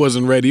 No, we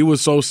wasn't ready. It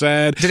was so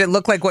sad. Did it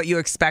look like what you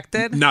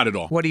expected? Not at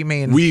all. What do you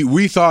mean?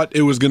 We thought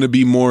it was going to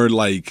be more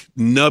like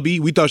nubby.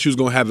 We thought she was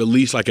going to have at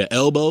least like an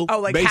elbow. Oh,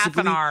 like half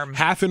an arm.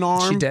 Half an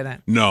arm. She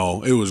didn't.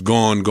 No, it was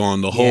gone.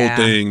 The whole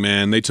thing,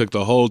 man. They took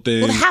the whole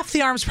thing. Well, half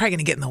the arm's probably going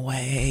to get in the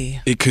way.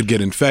 It could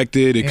get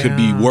infected. It could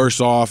be worse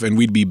off, and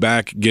we'd be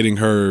back getting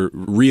her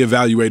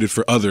reevaluated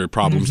for other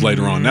problems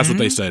later on. That's what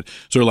they said.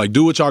 So they're like,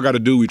 do what y'all got to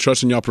do. We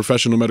trust in y'all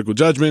professional medical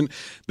judgment.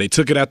 They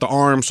took it at the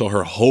arm, so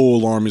her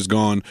whole arm is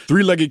gone.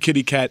 3-legged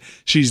kitty cat.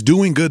 She's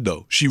doing good,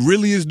 though. She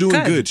really is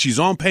doing good. She's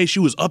on pace. She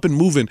was up and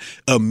moving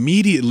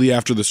immediately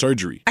after the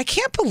surgery. I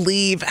can't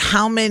believe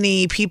how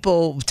many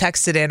people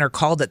texted in or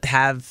called it to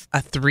have a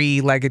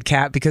 3-legged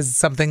cat because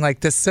something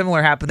like this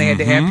similar happened. They had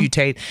to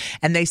amputate,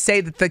 and they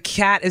say that the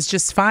cat is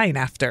just fine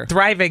after,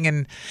 thriving.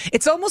 And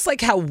it's almost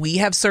like how we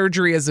have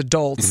surgery as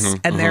adults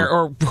and they're,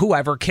 or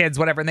whoever, kids,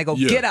 whatever, and they go,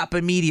 get up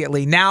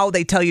immediately. Now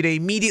they tell you to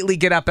immediately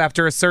get up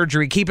after a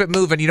surgery, keep it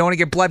moving. You don't want to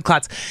get blood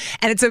clots.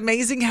 And it's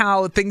amazing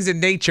how things in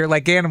nature,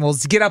 like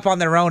animals, get up on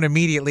their own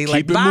immediately. Keep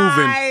like, it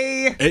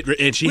bye. Moving.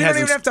 And she we don't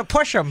even have to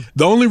push them.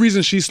 The only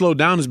reason she slowed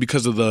down is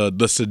because of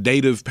the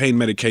sedative pain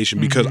medication,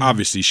 because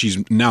obviously she's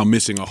now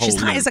missing a whole limb.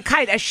 She's high as a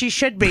kite, as she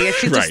should be. If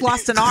she just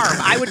lost an arm,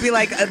 I would be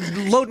like,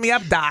 load me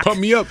up, doc. Pump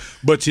me up.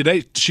 But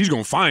today, she's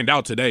going to find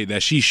out today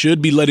that she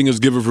should be letting us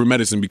give her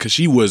medicine, because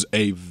she was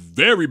a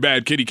very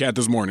bad kitty cat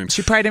this morning.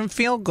 She probably didn't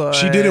feel good.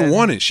 She didn't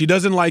want it. She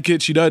doesn't like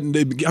it. She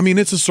doesn't. I mean,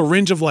 it's a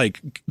syringe of like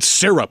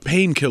syrup,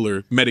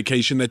 painkiller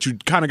medication that you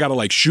kind of got to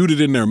like shoot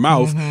it in their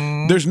mouth.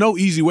 There's no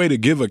easy way to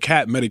give a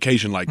cat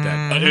medication like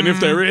that. And if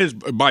there is,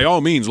 by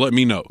all means, let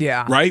me know.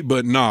 Yeah. Right?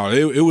 But no,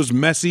 it was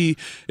messy.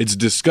 It's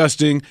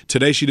disgusting.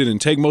 Today she didn't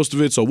take most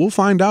of it, so we'll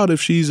find out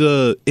if she's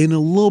in a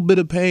little bit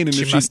of pain. And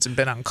she must have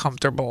been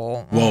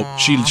uncomfortable. Well,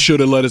 she should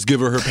have let us give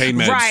her pain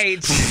meds.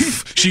 Right.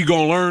 She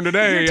gonna learn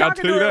today. You're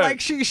talking to her that.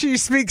 like she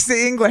speaks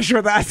the English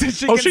with us, and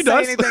she can say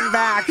anything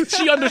back.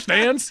 She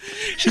understands.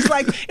 She's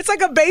like, it's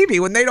like a baby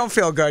when they don't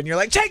feel good, and you're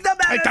like, take the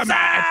medicine.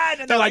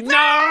 And they're like,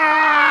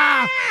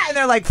 no. And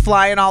they're like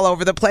flying all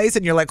over the place,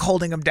 and you're like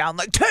holding them down,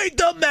 like, take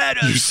the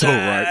medicine. You're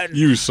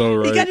so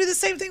right. You gotta do the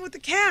same thing with the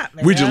cat,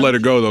 man. We just let her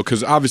go though,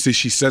 because obviously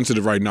she's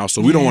sensitive right now,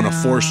 so we don't want to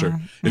force her.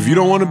 If you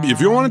don't want to, if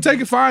you don't want to take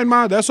it, fine,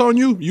 Ma. That's on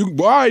you.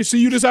 All right, see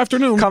you this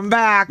afternoon. Come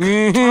back.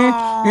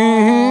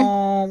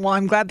 Oh, well,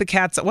 I'm glad the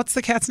cat's... What's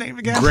the cat's name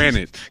again?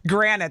 Granite.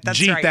 Granite, that's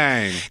right.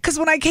 G-Thang. Because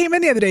when I came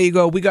in the other day, you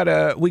go, we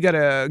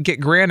gotta get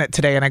Granite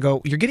today. And I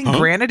go, you're getting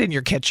Granite in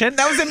your kitchen?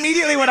 That was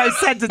immediately what I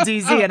said to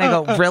DZ. And I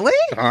go, really?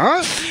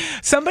 Huh?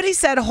 Somebody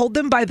said, hold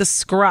them by the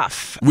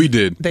scruff. We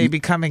did. They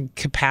become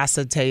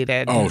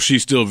incapacitated. Oh,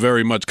 she's still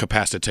very much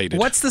capacitated.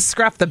 What's the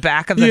scruff? The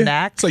back of the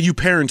neck? It's like you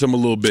parent them a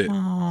little bit.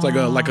 It's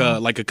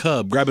like a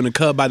cub, grabbing a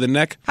cub by the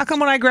neck. How come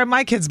when I grab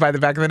my kids by the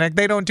back of the neck,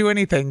 they don't do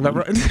anything?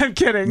 I'm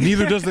kidding.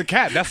 Neither does the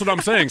cat. That's what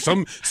I'm saying.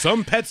 Some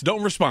pets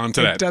don't respond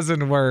to that. It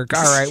doesn't work.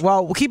 All right.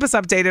 Well, keep us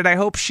updated. I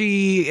hope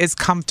she is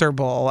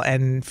comfortable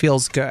and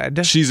feels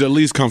good. She's at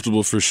least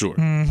comfortable for sure.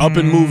 Up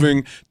and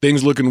moving,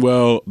 things looking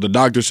well. The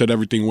doctor said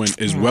everything went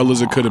as well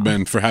as it could have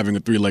been for having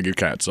a 3-legged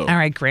cat. So, all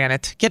right,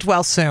 Granite, get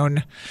well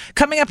soon.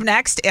 Coming up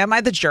next, Am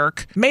I the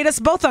Jerk? Made us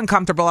both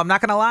uncomfortable. I'm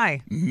not going to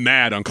lie.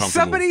 Mad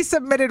uncomfortable. Somebody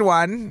submitted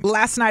one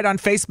last night on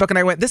Facebook, and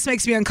I went, this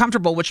makes me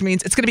uncomfortable, which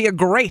means it's going to be a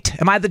great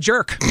Am I the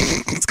Jerk?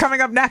 It's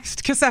coming up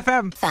next. Kiss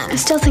FM. I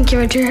still think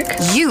you're a jerk.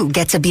 You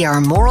get to be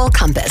our moral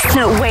compass.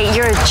 No, wait,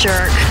 you're a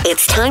jerk.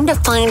 It's time to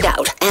find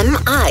out, am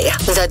I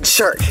the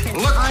jerk?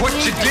 Look what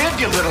you did,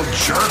 you little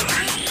jerk.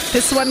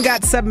 This one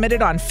got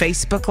submitted on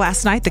Facebook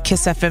last night, the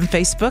Kiss FM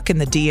Facebook in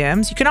the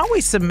DMs. You can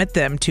always submit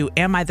them to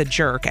Am I the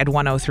Jerk at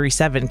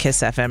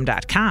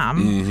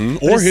 1037kissfm.com.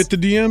 Or hit the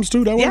DMs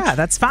too. That works. Yeah,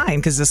 that's fine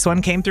because this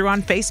one came through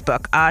on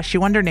Facebook. She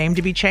wanted her name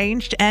to be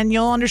changed, and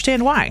you'll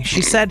understand why.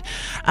 She said,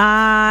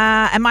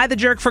 am I the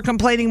jerk for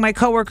complaining my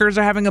coworkers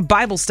are having a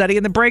Bible study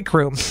in the break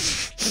room?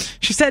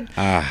 She said,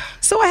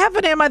 so I have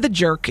an Am I the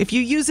Jerk. If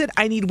you use it,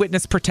 I need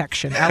witness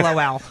protection.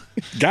 LOL.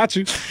 Got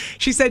you.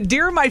 She said,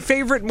 Dear my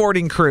favorite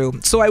morning crew,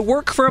 so I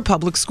work for a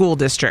public school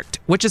district,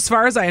 which as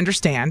far as I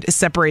understand is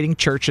separating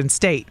church and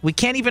state. We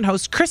can't even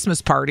host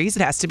Christmas parties.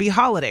 It has to be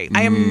holiday.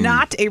 I am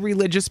not a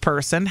religious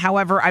person.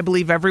 However, I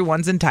believe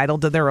everyone's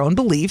entitled to their own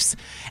beliefs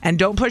and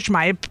don't push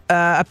my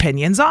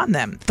opinions on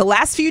them. The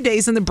last few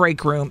days in the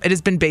break room, it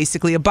has been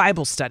basically a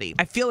Bible study.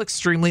 I feel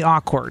extremely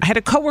awkward. I had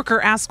a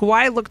coworker ask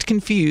why I looked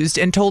confused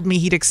and told me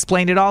he'd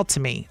explain it all to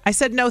me. I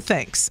said, no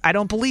thanks. I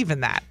don't believe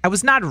in that. I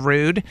was not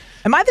rude.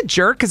 Am I the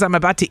jerk because I'm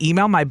about to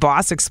email my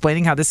boss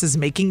explaining how this is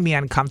making me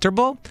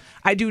uncomfortable?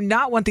 I do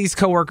not want these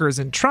coworkers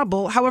in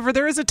trouble. However,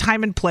 there is a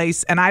time and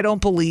place, and I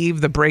don't believe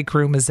the break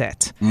room is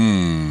it.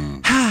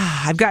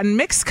 I've gotten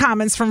mixed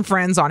comments from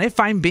friends on if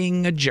I'm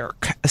being a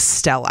jerk.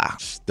 Stella.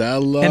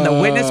 In the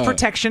Witness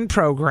Protection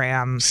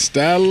Program.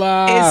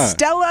 Stella. Is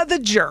Stella the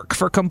jerk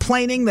for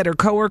complaining that her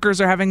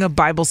coworkers are having a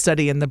Bible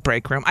study in the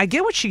break room? I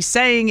get what she's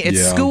saying.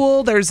 It's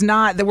school.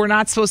 We're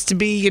not supposed to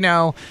be,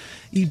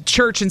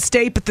 church and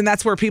state, but then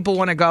that's where people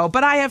want to go.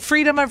 But I have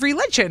freedom of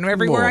religion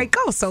everywhere I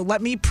go, so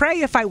let me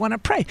pray if I want to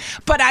pray.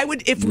 But I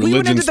would, if we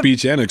went into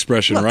speech and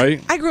expression,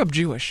 right? I grew up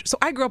Jewish, so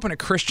I grew up in a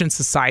Christian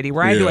society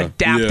where I had to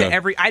adapt to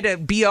I had to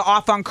be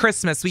off on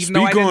Christmas, even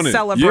though I didn't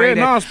celebrate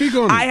it. Speak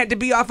on it. I had to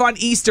be off on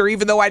Easter,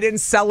 even though I didn't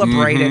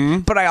celebrate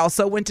it. But I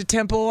also went to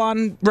temple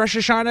on Rosh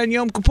Hashanah and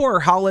Yom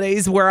Kippur,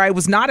 holidays where I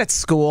was not at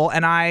school,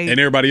 and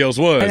everybody else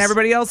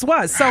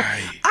was. So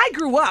I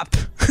grew up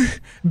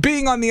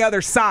being on the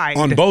other side,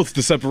 on both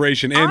the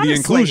separation and the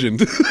inclusion.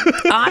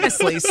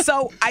 Honestly,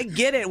 so I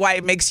get it why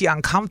it makes you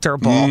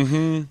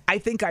uncomfortable. I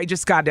think I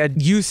just got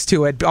used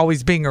to it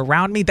always being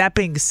around me. That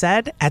being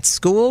said, at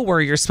school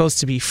where you're supposed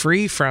to be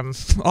free from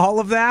all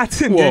of that,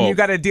 and then you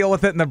got to deal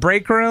with it in the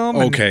break room.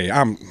 Okay,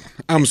 I'm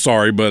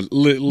sorry, but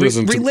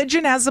listen.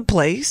 Religion has a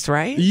place,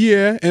 right?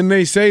 Yeah, and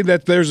they say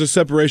that there's a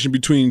separation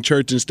between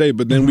church and state,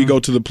 but then we go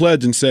to the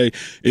pledge and say,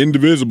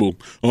 indivisible,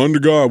 under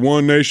God,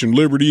 one nation,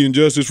 liberty and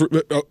justice.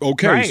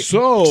 Okay,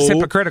 so it's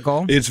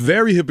hypocritical. It's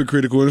very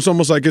hypocritical, and it's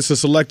almost like it's a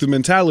selective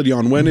mentality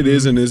on when it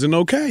is and isn't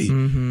okay.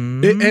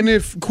 And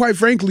if, quite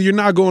frankly, you're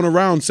not going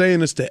around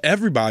saying this to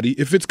everybody,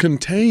 if it's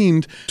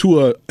contained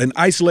to an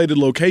isolated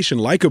location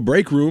like a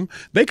break room,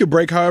 they could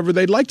break however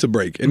they'd like to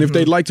break. And if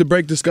they'd like to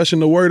break discussion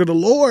the word of the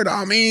Lord,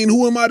 I mean,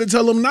 who am I to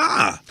tell them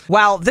nah?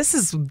 Well, this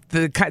is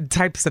the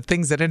types of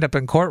things that end up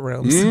in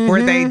courtrooms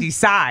where they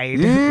decide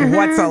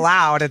what's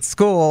allowed at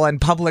school and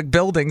public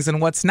buildings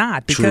and what's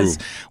not. Because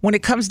when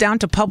it comes down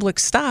to public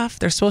stuff,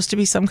 there's supposed to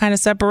be some kind of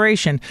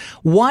separation.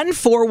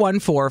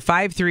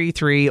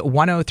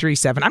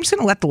 1-414-533-1037. I'm just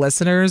going to let the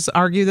listeners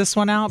argue this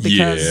one out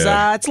because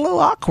it's a little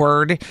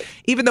awkward,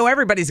 even though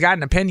everybody's got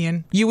an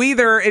opinion.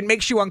 It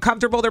makes you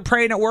uncomfortable, they're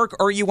praying at work,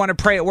 or you want to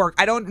pray at work.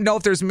 I don't know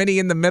if there's many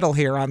in the middle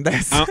here on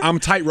this. I'm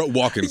tightrope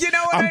walking. You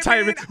know what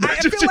I mean? I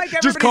feel like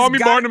just call me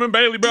Barnum and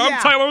Bailey, but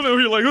I'm tight over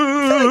here like,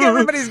 I feel like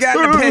everybody's got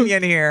an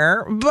opinion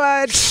here,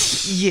 but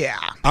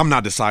I'm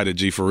not decided,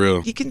 G, for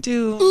real. You can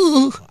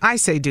do, I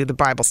say do the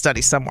Bible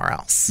study somewhere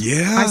else.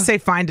 Yeah. I say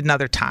find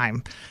another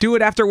time. Do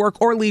it after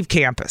work or leave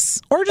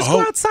campus. Or just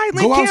go outside,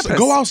 leave campus.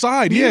 Go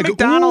outside, Meet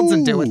McDonald's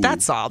and do it.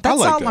 That's all.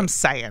 That's all I'm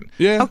saying.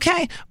 Yeah.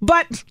 Okay?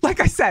 But, like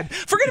I said,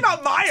 forget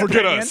about my opinion.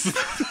 Forget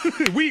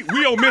us. we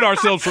omit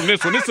ourselves from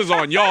this one. This is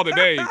on y'all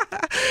today.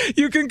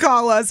 You can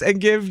call us and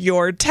give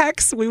your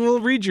text. We will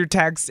read your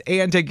text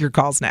and take your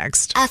calls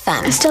next.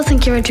 FM. I still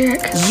think you're a jerk.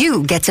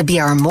 You get to be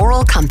our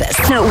moral compass.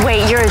 No,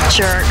 wait, you're a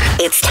jerk. jerk.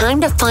 It's time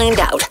to find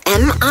out,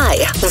 am I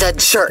the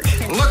jerk?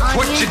 Look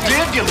what you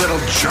did, you little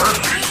jerk.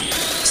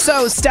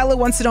 So Stella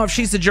wants to know if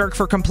she's the jerk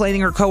for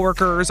complaining her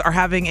coworkers are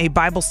having a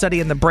Bible study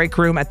in the break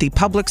room at the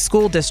public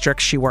school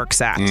district she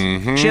works at.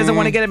 She doesn't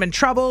want to get him in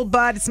trouble,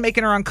 but it's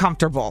making her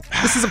uncomfortable.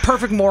 This is a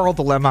perfect moral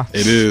dilemma.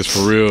 It is,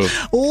 for real.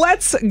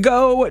 Let's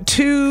go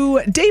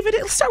to David.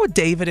 Let's start with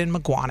David in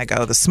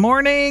McGuanago this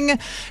morning.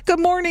 Good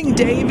morning,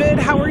 David.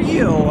 How are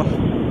you?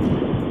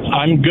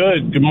 I'm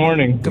good. Good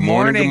morning. Good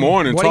morning. Good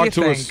morning. What Talk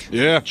do you to think? us.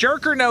 Yeah.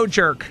 Jerk or no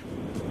jerk?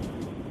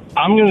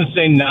 I'm going to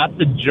say not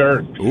the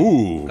jerk.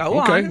 Ooh. Go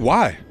okay. on.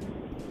 Why?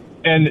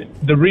 And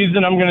the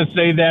reason I'm going to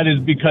say that is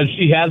because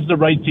she has the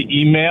right to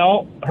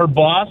email her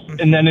boss,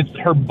 and then it's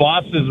her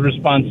boss's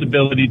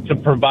responsibility to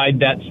provide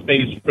that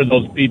space for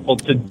those people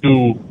to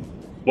do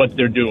what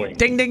they're doing.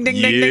 Ding, ding, ding,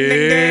 ding, ding, ding,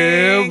 ding.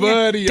 Yeah,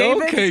 buddy.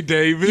 David, okay,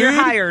 David. You're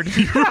hired.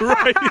 You're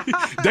right.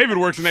 David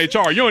works in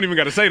HR. You don't even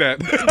got to say that.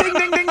 Ding,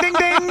 ding, ding, ding,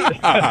 ding.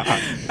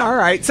 All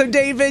right. So,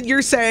 David,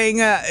 you're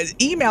saying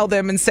email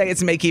them and say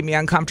it's making me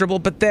uncomfortable,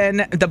 but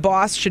then the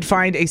boss should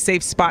find a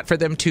safe spot for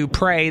them to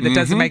pray that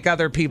doesn't make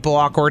other people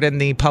awkward in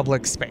the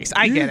public space.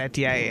 I get it.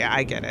 Yeah,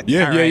 I get it.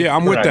 Yeah, All right.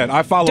 I'm with that.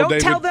 I follow Don't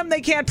David. tell them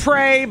they can't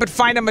pray, but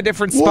find them a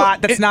different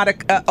spot that's not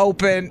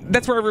open.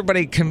 That's where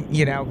everybody can,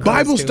 goes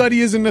Bible to. study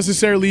isn't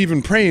necessarily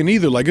even praying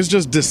either. Like, it's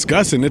just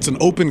discussing. It's an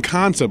open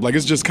concept. Like,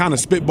 it's just kind of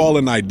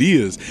spitballing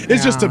ideas.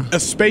 It's just a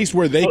space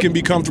where they can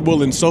be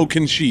comfortable, and so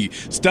can she.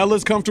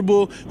 Stella's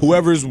comfortable,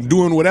 whoever's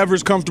doing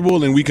whatever's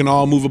comfortable, and we can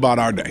all move about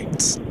our day.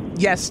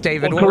 Yes,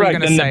 David, Well, what were you correct.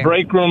 going to And say? the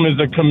break room is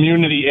a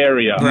community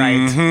area.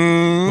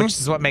 Right. Which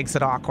is what makes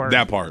it awkward.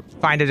 That part.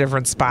 Find a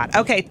different spot.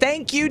 Okay,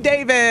 thank you,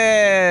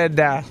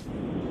 David.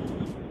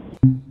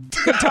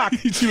 Good talk.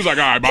 She was like,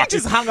 all right, bye. He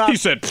just hung up. He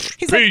said,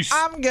 He's peace.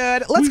 like, I'm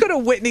good. Let's go to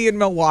Whitney in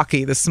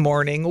Milwaukee this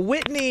morning.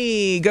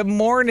 Whitney, good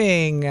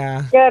morning.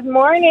 Good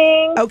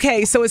morning.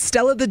 Okay, so is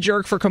Stella the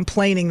jerk for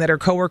complaining that her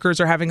coworkers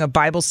are having a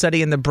Bible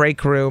study in the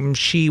break room?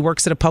 She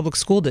works at a public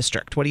school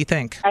district. What do you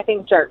think? I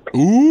think jerk.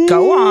 Ooh.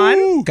 Go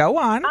on. Go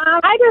on.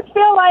 I just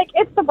feel like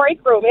it's the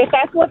break room. If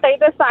that's what they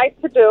decide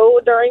to do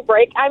during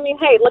break, I mean,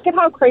 hey, look at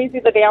how crazy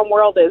the damn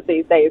world is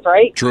these days,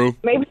 right? True.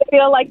 Maybe they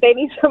feel like they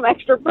need some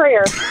extra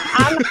prayer.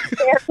 I'm not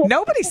there.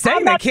 Nobody's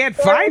saying they can't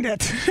find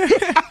it.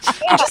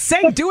 I'm just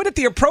saying do it at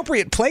the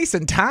appropriate place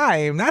and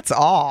time. That's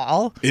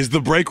all. Is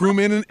the break room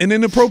in an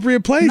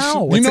inappropriate place?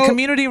 No, it's a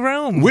community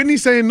room.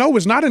 Whitney's saying no,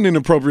 it's not an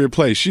inappropriate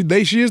place. She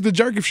is the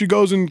jerk if she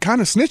goes and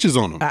kind of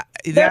snitches on them.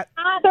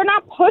 They're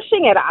not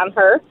pushing it on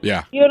her.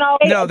 Yeah.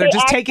 No, they're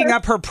just taking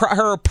up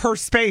her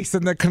space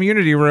in the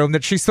community room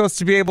that she's supposed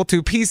to be able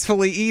to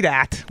peacefully eat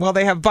at while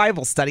they have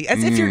Bible study.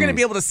 As if you're going to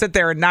be able to sit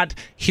there and not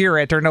hear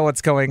it or know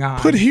what's going on.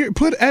 Put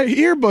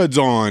earbuds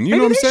on. You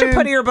know what I'm saying? Maybe they should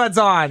put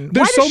earbuds on.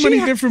 There's so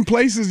many different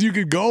places you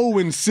could go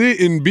and sit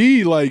and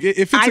be. Like,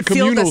 if it's a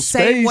communal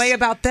space. I feel the same way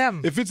about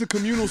them. If it's a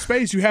communal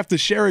space, you have to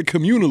share it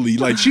communally.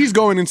 Like, she's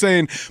going and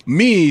saying,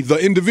 me, the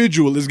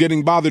individual, is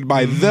getting bothered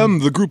by them,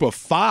 the group of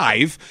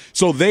 5,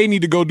 so they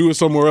need to go do it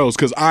somewhere else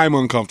because I'm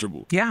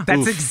uncomfortable. Yeah,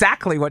 that's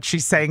exactly what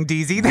she's saying,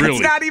 DZ. That's Really?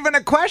 not even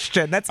a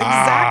question. That's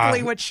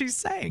exactly what she's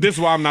saying. This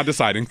is why I'm not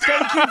deciding.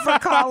 Thank you for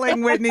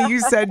calling, Whitney. You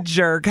said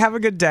jerk. Have a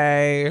good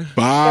day.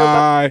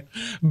 Bye.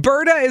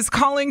 Berta is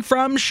calling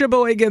from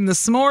Sheboygan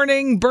this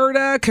morning.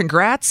 Berta,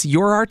 congrats.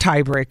 You're our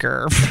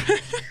tiebreaker.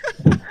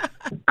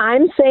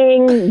 I'm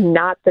saying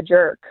not the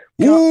jerk.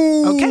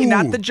 Okay,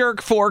 not the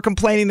jerk for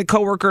complaining the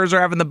coworkers are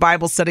having the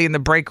Bible study in the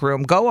break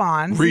room. Go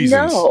on.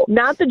 Reasons. No,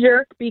 not the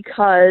jerk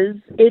because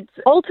it's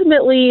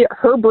ultimately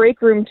her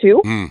break room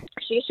too.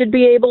 She should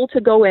be able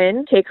to go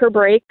in, take her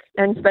break,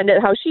 and spend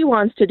it how she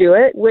wants to do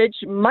it, which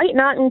might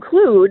not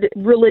include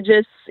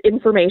religious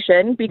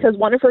information because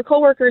one of her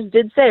coworkers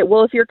did say,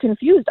 well, if you're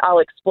confused, I'll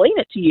explain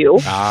it to you.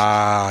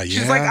 Yeah.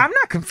 She's like, I'm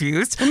not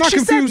confused. I'm not she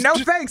confused. said,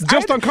 no thanks.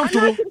 Just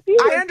uncomfortable.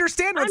 I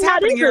understand what's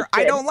happening here.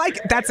 I don't like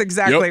it. That's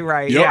exactly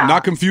right. Yep. Yeah.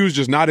 Not confused,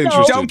 just not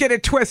interested. Don't get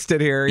it twisted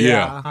here.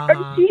 Yeah.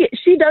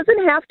 She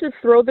doesn't have to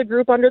throw the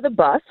group under the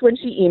bus when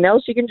she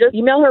emails. She can just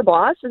email her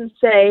boss and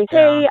say,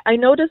 hey, I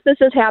noticed this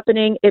is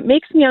happening. It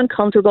makes me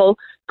uncomfortable.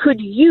 Could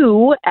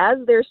you, as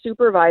their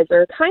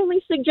supervisor,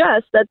 kindly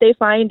suggest that they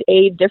find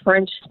a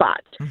different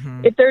spot?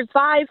 If there's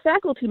 5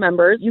 faculty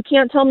members, you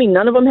can't tell me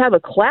none of them have a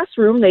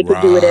classroom they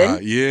could do it in.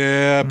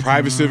 Yeah,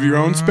 privacy of your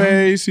own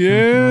space.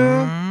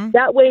 Yeah.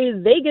 That way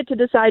they get to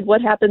decide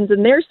what happens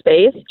in their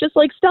space, just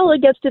like Stella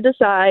gets to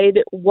decide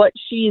what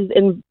she's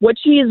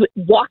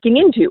walking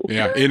into.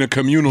 Yeah, in a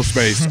communal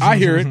space. I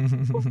hear it.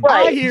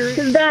 Right. I hear it.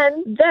 Because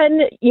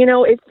then,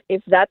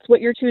 if that's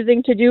what you're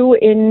choosing to do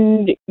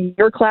in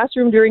your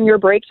classroom during your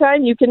break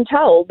time, you can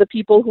tell the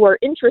people who are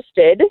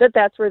interested that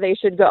that's where they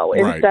should go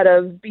Right. instead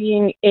of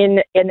being in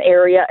an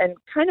area and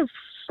kind of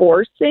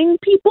forcing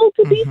people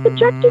to be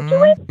subjected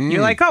to it.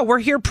 You're like, oh, we're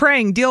here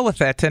praying, deal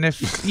with it. And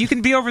if you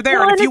can be over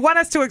there, and if you want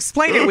us to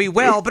explain it, we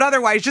will. But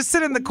otherwise, just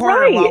sit in the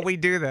corner while we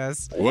do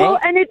this. Well,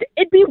 and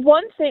it'd be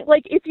one thing,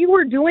 like if you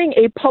were doing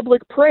a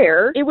public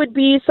prayer, it would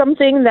be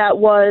something that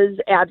was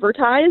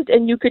advertised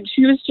and you could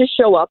choose to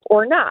show up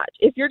or not.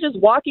 If you're just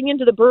walking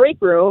into the break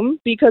room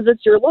because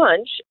it's your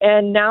lunch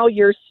and now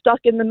you're stuck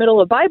in the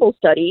middle of Bible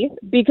study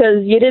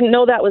because you didn't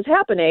know that was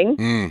happening,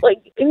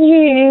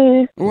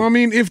 Well, I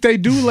mean, if they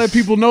do let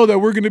people know that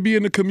we're going to be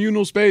in a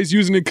communal space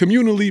using it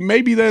communally,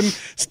 maybe then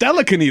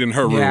Stella can eat in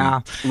her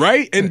room,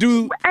 right? And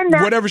do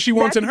whatever she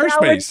wants in her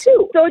space.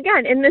 Too. So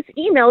again, in this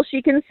email,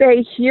 she can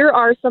say, here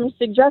are some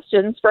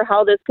suggestions for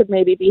how this could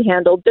maybe be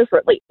handled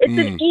differently. It's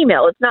an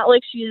email. It's not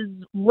like she's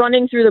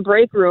running through the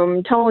break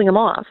room telling them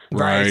off.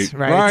 Right.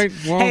 Well,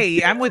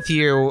 hey, I'm with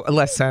you.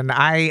 Listen,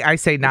 I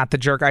say not the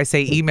jerk. I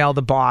say email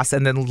the boss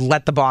and then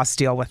let the boss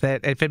deal with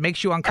it. If it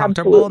makes you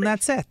uncomfortable, and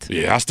that's it.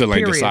 Yeah, I still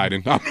ain't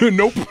deciding.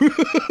 Nope.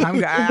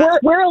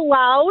 We're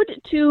allowed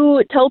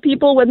to tell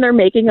people when they're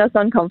making us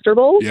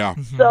uncomfortable. Yeah.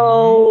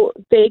 So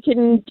they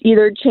can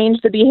either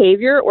change the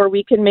behavior or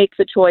we can make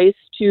the choice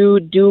to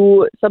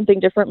do something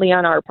differently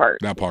on our part.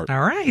 That part.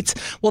 All right.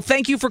 Well,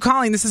 thank you for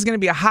calling. This is going to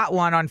be a hot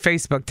one on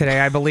Facebook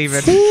today, I believe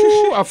it.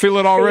 Ooh, I feel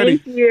it already.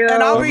 Thank you.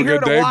 And I'll be here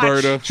to watch.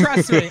 Berta.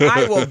 Trust me,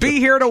 I will be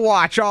here to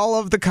watch all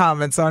of the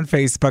comments on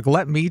Facebook.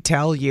 Let me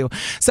tell you.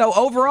 So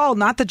overall,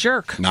 not the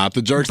jerk. Not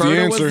the jerk's Berta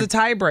the answer. was the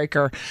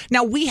tiebreaker.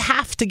 Now, we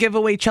have to give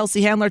away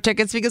Chelsea Handler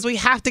tickets because we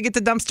have to get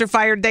the dumpster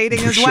fire dating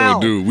as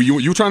well. Sure do.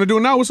 You trying to do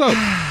it now? What's up?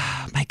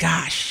 My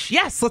gosh.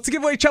 Yes, let's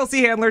give away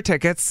Chelsea Handler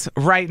tickets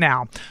right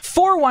now.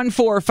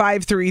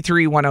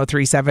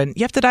 414-533-1037.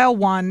 You have to dial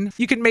 1.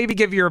 You can maybe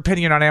give your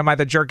opinion on Am I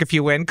the Jerk if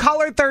you win.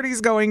 Caller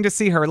 30's going to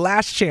see her.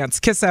 Last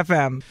chance. Kiss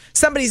FM.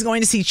 Somebody's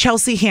going to see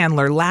Chelsea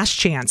Handler. Last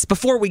chance.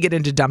 Before we get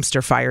into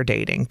dumpster fire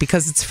dating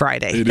because it's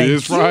Friday. It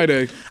is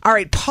Friday. All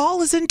right.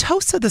 Paul is in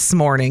Tosa this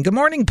morning. Good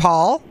morning,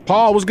 Paul.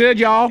 Paul, what's good,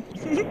 y'all?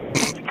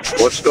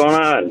 What's going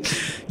on?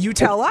 You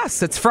tell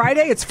us. It's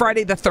Friday. It's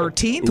Friday the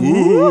 13th.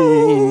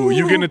 Ooh.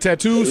 You getting a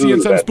tattoo?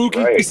 Seeing something spooky?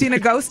 Right. You seen a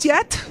ghost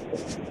yet?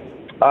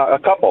 A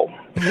couple.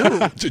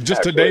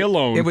 Just today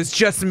alone. It was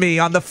just me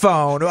on the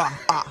phone. All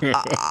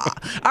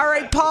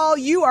right, Paul,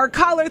 you are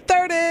caller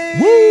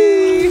 30.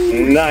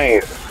 Woo!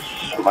 Nice.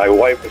 My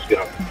wife is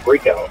going to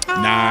freak out.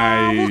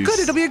 Nice. Well, good.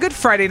 It'll be a good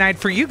Friday night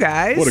for you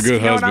guys. What a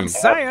good you know husband. What I'm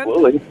saying?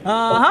 Absolutely.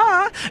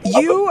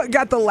 You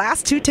got the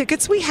last 2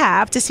 tickets we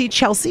have to see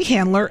Chelsea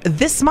Handler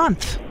this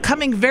month.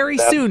 Coming very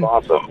soon.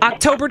 Awesome.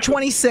 October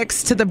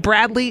 26th to the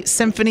Bradley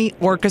Symphony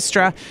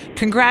Orchestra.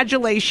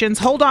 Congratulations.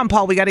 Hold on,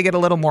 Paul. We got to get a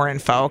little more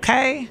info,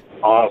 okay?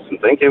 Awesome.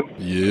 Thank you.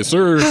 Yes,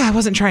 sir. I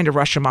wasn't trying to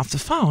rush him off the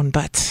phone,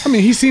 but... I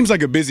mean, he seems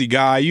like a busy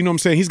guy. You know what I'm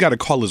saying? He's got to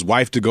call his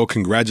wife to go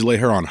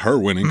congratulate her on her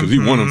winning because he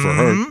won him for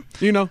her.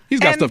 You know, he's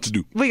got stuff to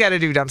do. We got to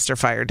do dumpster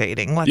fire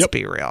dating. Let's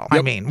be real.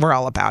 I mean, we're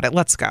all about it.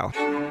 Let's go.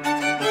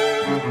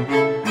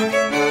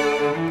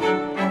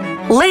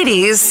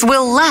 Ladies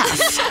will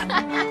laugh.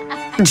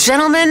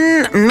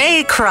 Gentlemen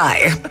may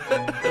cry.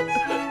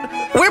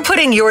 We're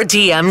putting your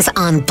DMs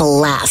on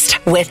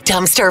blast with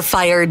dumpster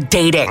fire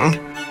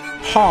dating.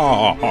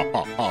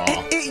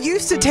 It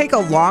used to take a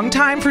long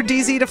time for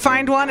DZ to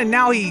find one, and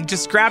now he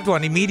just grabbed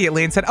one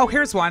immediately and said, oh,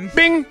 here's one.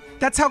 Bing.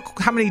 That's how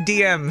many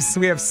DMs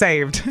we have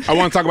saved. I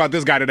want to talk about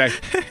this guy today.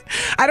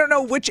 I don't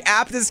know which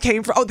app this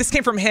came from. Oh, this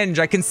came from Hinge.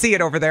 I can see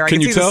it over there.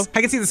 Can you tell?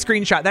 I can see the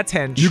screenshot. That's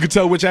Hinge. You can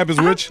tell which app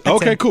is which? That's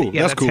Okay, Hinge. cool.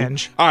 Yeah, that's cool.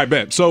 Hinge. All right,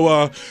 bet.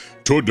 So,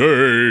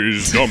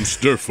 today's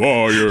dumpster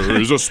fire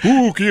is a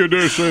spooky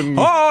edition.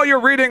 Oh,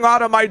 you're reading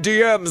out of my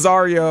DMs,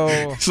 are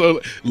you? So,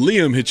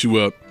 Liam hit you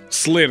up,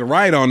 slid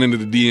right on into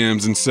the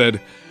DMs and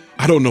said,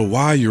 I don't know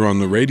why you're on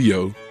the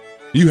radio.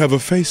 You have a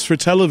face for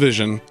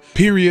television.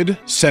 Period.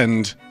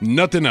 Send.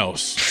 Nothing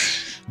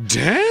else.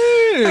 Dang.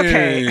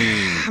 Okay,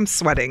 I'm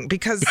sweating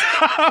because...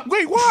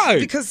 Wait, why?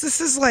 Because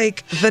this is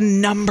like the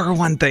number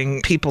one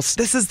thing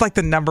this is like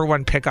the number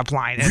one pickup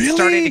line. It's Really?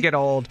 starting to get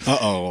old.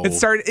 Uh-oh.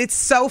 It's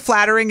so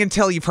flattering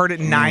until you've heard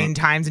it 9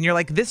 times and you're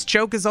like, this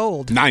joke is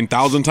old.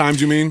 9,000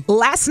 times, you mean?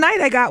 Last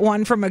night I got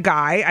one from a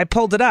guy. I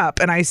pulled it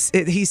up and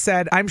he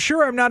said, I'm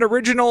sure I'm not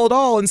original at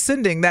all in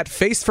sending that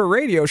face for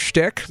radio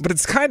shtick, but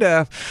it's kind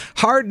of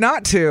hard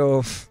not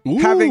to,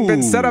 having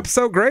been set up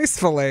so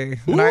gracefully.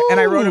 And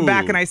I wrote him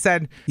back and I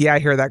said, yeah, I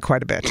hear that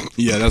quite a bit.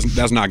 Yeah,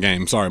 that's not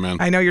game. Sorry, man.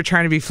 I know you're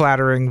trying to be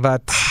flattering,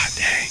 but...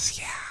 Dang.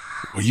 Yeah.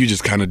 Well, you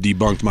just kind of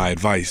debunked my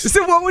advice.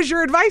 So what was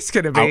your advice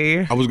going to be?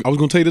 I was going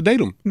to tell you to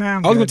date him.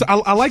 Nah,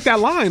 I like that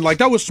line. Like,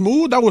 that was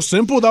smooth. That was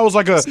simple. That was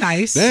like It's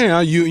nice.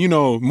 Damn, you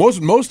know,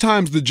 most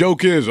times the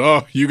joke is,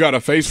 oh, you got a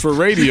face for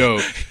radio.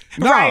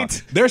 Nah,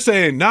 Right. They're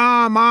saying,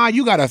 nah, Ma,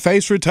 you got a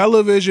face for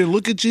television.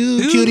 Look at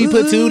you, cutie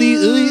patootie.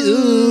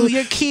 Ooh,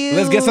 you're cute.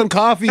 Let's get some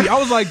coffee. I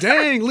was like,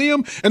 dang,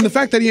 Liam. And the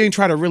fact that he ain't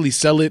try to really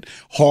sell it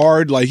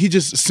hard, like he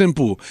just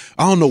simple.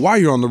 I don't know why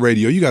you're on the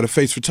radio. You got a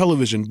face for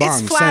television. Bong,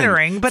 It's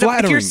flattering, but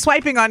if you're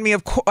swiping on me,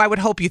 I would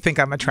hope you think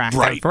I'm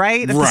attractive,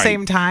 right? At the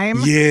same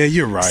time? Yeah,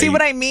 you're right. See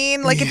what I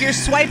mean? Like if you're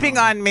swiping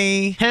on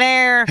me,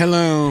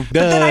 hello. But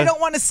then I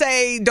don't want to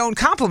say don't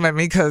compliment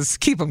me because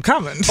keep them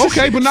coming.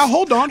 Okay, but now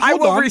hold on. I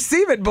will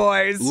receive it,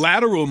 boys.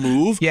 Lateral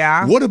move.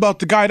 Yeah. What about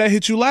the guy that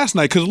hit you last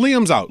night? Because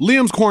Liam's out.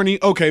 Liam's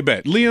corny. Okay,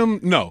 bet.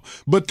 Liam, no.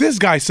 But this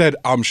guy said,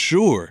 I'm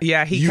sure.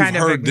 Yeah, he you've kind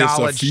of heard this a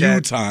acknowledged few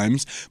it.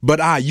 times,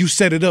 but you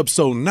set it up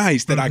so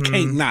nice that I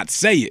can't not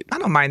say it. I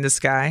don't mind this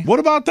guy. What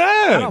about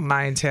that? I don't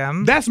mind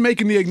him. That's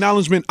making the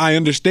acknowledgement. I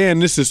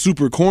understand this is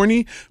super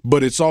corny,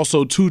 but it's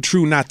also too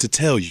true not to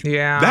tell you.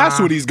 Yeah. That's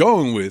what he's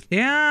going with.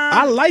 Yeah.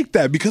 I like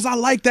that because I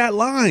like that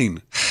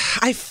line.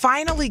 I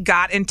finally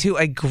got into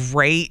a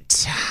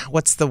great,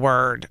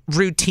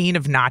 routine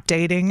of not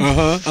dating.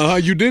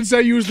 You did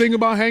say you was thinking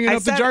about hanging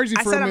up the jersey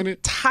for a minute.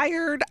 I'm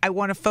tired. I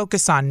want to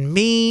focus on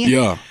me.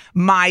 Yeah.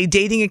 My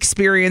dating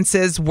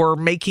experiences were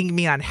making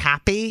me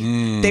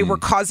unhappy. They were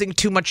causing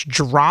too much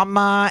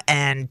drama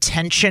and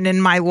tension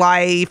in my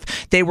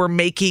life. They were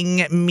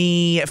making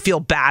me feel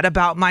bad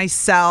about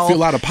myself.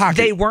 Feel out of pocket.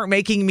 They weren't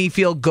making me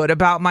feel good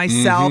about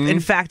myself. In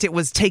fact, it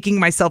was taking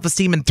my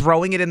self-esteem and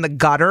throwing it in the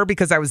gutter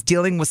because I was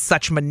dealing with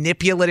such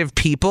manipulative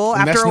people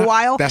And after a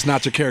while. That's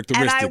not your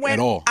characteristic at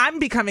all. I'm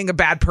becoming a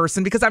bad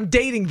person because I'm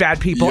dating bad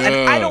people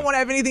and I don't want to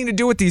have anything to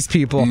do with these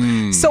people.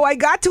 So I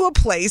got to a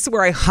place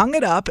where I hung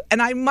it up,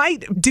 and I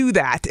might do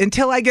that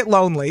until I get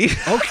lonely.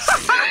 Okay.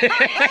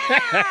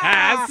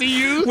 I see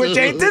you. Which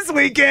ain't this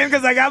weekend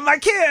because I got my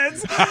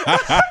kids.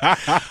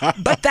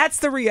 But that's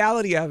the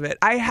reality of it.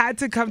 I had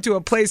to come to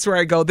a place where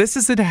I go, this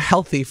isn't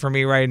healthy for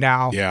me right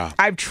now. Yeah.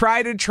 I've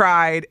tried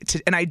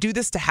and I do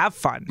this to have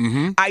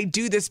fun. I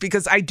do this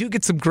because I do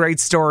get some great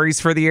stories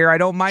for the air. I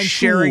don't mind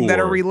sharing that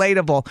are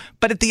relatable.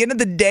 But at the end of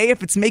the day,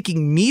 if it's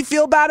making me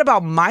feel bad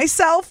about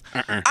myself,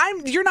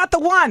 you're not the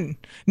one.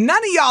 None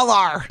of y'all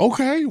are.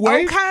 Okay,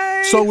 wait.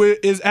 Okay. So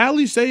is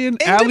Allie saying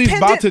Allie's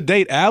about to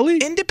date Allie?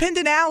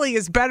 Independent Allie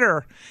is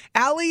better.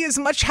 Allie is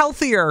much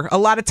healthier a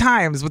lot of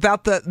times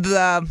without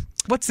the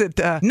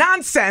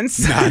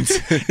nonsense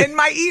in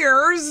my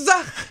ears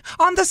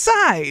on the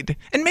side.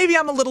 And maybe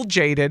I'm a little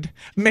jaded.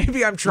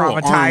 Maybe I'm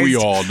traumatized. Well, aren't we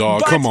all, dog?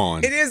 But come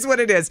on. It is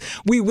what it is.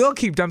 We will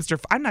keep dumpster.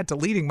 I'm not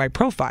deleting my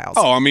profiles.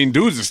 Oh, I mean,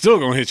 dudes are still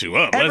going to hit you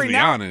up. Let's be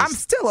honest. I'm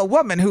still a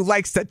woman who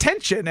likes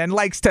attention and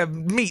likes to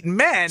meet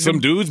men. Some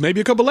dudes,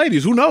 maybe a couple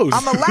ladies. Who knows?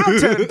 I'm allowed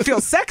to feel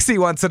sexy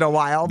once in a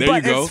while. There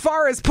you go. As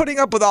far as putting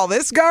up with all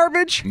this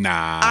garbage,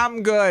 nah,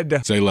 I'm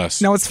good. Say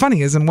less. Now, what's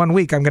funny is in 1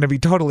 week, I'm going to be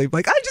totally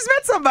like, I just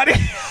met somebody.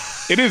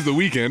 It is the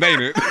weekend,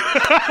 ain't it?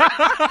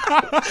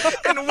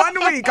 In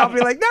 1 week, I'll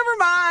be like, never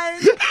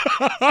mind.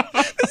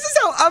 This is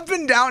how up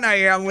and down I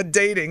am with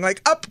dating.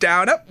 Like up,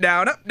 down, up,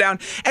 down, up, down.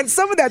 And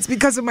some of that's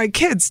because of my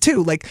kids,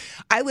 too. Like,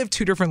 I live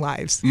 2 different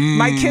lives.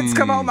 My kids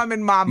come home, I'm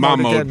in mom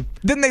mode again.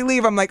 Then they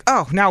leave, I'm like,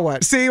 oh, now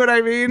what? See what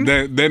I mean?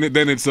 Then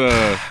it's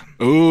ooh,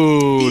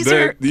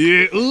 yeah.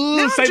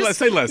 Ooh,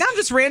 say less. Now I'm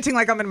just ranting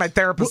like I'm in my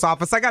therapist's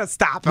office. I got to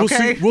stop,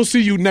 okay? We'll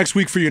see you next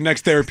week for your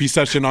next therapy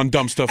session on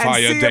Dumb Stuff and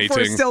Via see Dating. If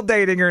we're still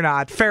dating or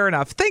not. Fair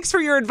enough. Thanks for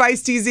your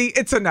advice, TZ.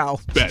 It's a no.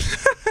 Bet.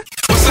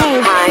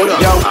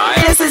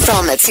 Hi. This is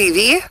on the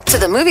TV, to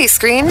the movie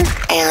screen,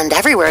 and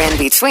everywhere in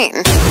between.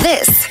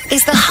 This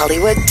is the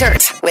Hollywood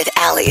Dirt with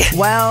Allie.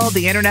 Well,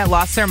 the internet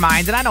lost their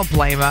mind, and I don't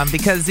blame them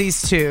because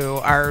these two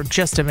are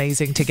just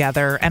amazing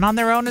together and on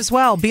their own as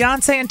well.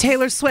 Beyonce and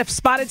Taylor Swift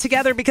spotted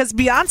together because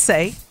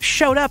Beyonce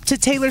showed up to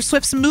Taylor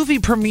Swift's movie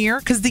premiere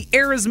because the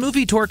Eras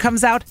movie tour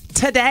comes out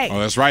today. Oh,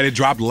 that's right. It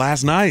dropped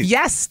last night.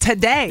 Yes,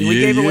 today.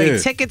 We gave away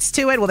tickets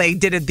to it. Well, they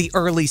did it the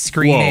early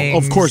screenings.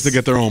 Well, of course they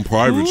get their own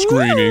private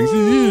screenings.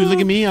 Ooh, look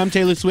at me. I'm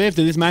Taylor Swift,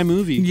 and this is my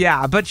movie.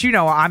 Yeah, but you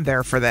know I'm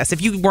there for this.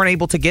 If you weren't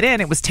able to get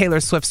in, it was Taylor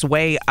Swift's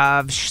way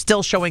of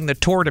still showing the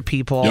tour to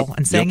people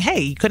and saying,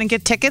 hey, you couldn't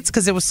get tickets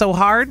because it was so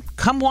hard?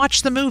 Come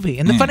watch the movie.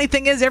 And the funny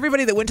thing is,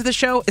 everybody that went to the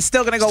show is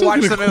still going to go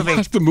watch the movie.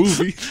 Watch the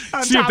movie.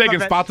 See if they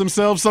can spot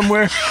themselves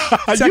somewhere.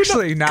 It's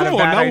actually not a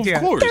bad idea.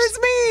 Of course. There's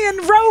me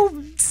in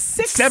row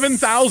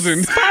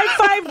 7,000.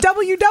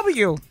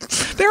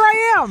 55WW. There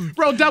I am.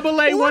 Row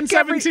AA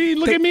 117.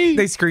 Look at me.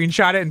 They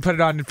screenshot it and put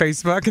it on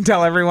Facebook and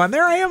tell everyone,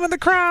 there I am in the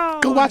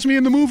crowd. Go watch me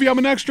in the movie. I'm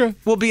an extra.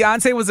 Well,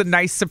 Beyonce was a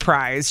nice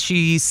surprise.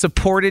 She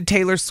supported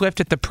Taylor Swift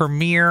at the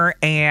premiere,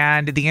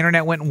 and the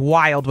internet went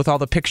wild with all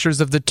the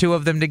pictures of the two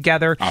of them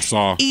together. I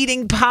saw.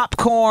 Eating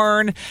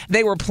popcorn.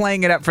 They were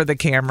playing it up for the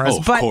cameras. Oh,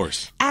 of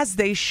course. As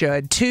they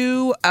should.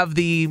 Two of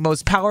the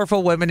most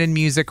powerful women in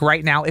music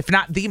right now, if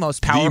not the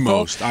most powerful. The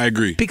most. I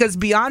agree. Because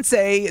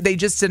Beyonce, they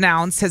just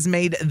announced, has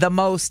made the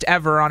most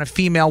ever ever on a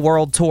female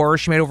world tour.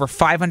 She made over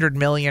 $500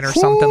 million or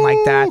something like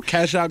that.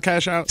 Cash out,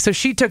 cash out. So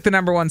she took the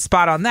number one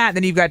spot on that.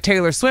 Then you've got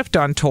Taylor Swift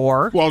on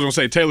tour. Well, I was going to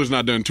say, Taylor's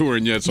not done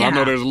touring yet, so I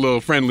know there's a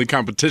little friendly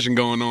competition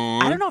going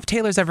on. I don't know if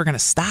Taylor's ever going to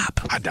stop.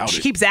 I doubt it.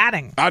 She keeps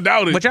adding. I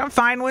doubt it. Which I'm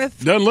fine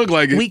with. Doesn't look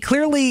like it. We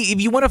clearly,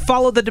 if you want to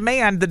follow the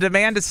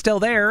demand is still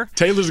there.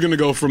 Taylor's going to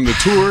go from the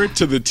tour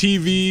to the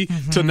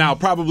TV to now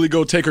probably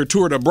go take her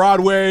tour to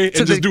Broadway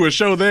and just do a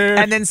show there.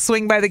 And then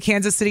swing by the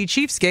Kansas City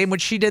Chiefs game,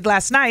 which she did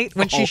last night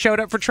when she showed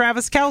up for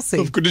Travis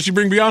Kelce. Did she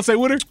bring Beyonce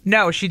with her?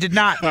 No, she did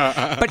not.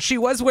 But she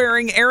was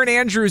wearing Aaron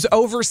Andrews'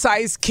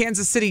 oversized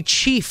Kansas City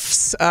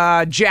Chiefs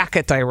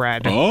jacket, I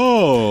read.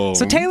 Oh.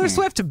 So Taylor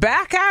Swift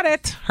back at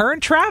it. Her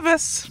and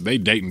Travis. They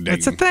dating.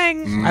 It's a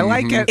thing. I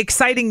like it.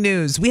 Exciting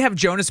news. We have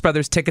Jonas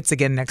Brothers tickets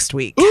again next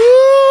week.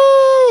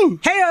 Ooh.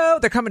 Hey-o,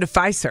 they're coming to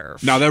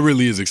Fiserv. Now, that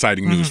really is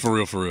exciting news, for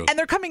real, for real. And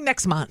they're coming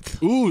next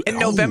month. Ooh. In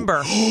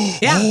November.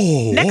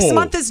 Yeah. Next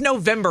month is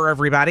November,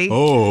 everybody.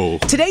 Oh.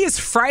 Today is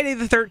Friday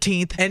the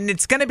 13th, and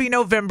it's going to be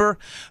November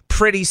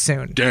pretty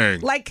soon. Dang.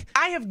 Like,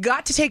 I have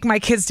got to take my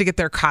kids to get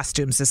their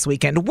costumes this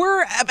weekend.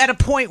 We're at a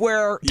point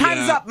where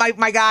time's up,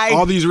 my guy.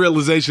 All these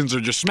realizations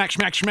are just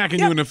smacking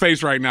you in the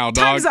face right now,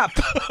 dog. Time's up.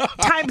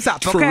 Time's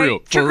up, okay? For real.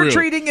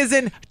 Trick-or-treating is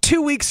in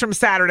 2 weeks from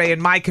Saturday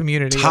in my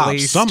community, at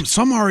least.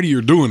 Some already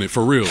are doing it,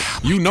 for real.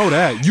 You know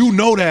that. You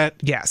know that.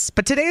 Yes,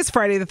 but today is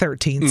Friday the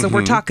 13th, so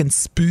we're talking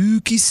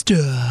spooky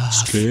stuff.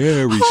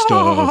 Scary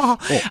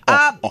stuff.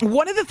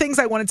 One of the things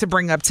I wanted to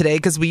bring up today,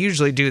 because we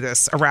usually do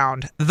this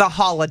around the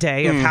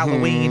holiday of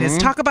Halloween, is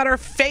talk about our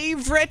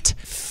favorite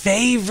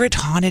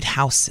haunted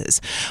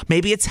houses.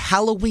 Maybe it's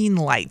Halloween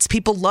lights.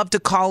 People love to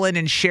call in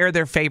and share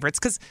their favorites,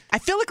 because I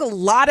feel like a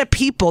lot of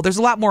people, there's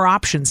a lot more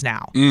options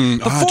now.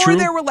 Before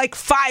there were like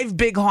 5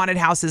 big haunted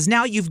houses.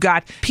 Now you've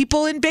got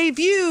people in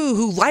Bayview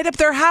who light up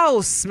their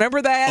house.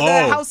 Remember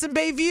that house in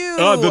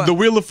Bayview? The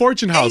Wheel of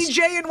Fortune house.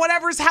 AJ and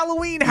whatever's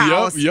Halloween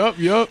house.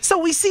 Yep. So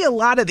we see a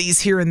lot of these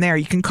here and there.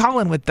 You can call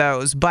in with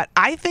those. But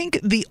I think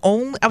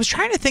I was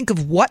trying to think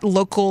of what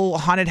local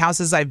haunted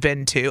houses I've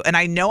been to. And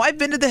I know I've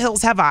been to the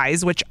Hills Have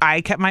Eyes, which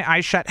I kept my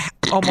eyes shut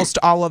almost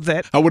all of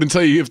it. I wouldn't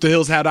tell you if the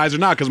Hills had eyes or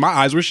not, because my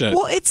eyes were shut.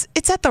 Well, it's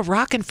at the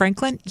Rock in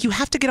Franklin. You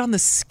have to get on the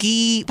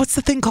ski. What's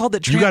the thing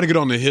called? You got to get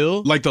on the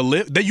hill? Like the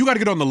lift? You got to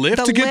get on the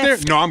lift to get there?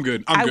 No, I'm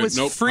good. I was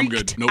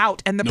freaked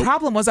out. And the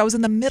problem was I was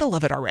in the middle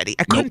of it already.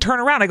 I couldn't turn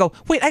around. I go,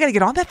 wait, I got to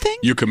get on that thing?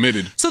 You're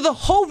committed. So the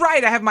whole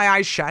ride, I have my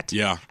eyes shut.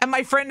 Yeah. And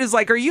my friend is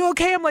like, are you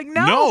okay? I'm like,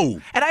 no.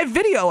 No. And I have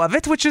video of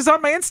it, which is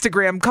on my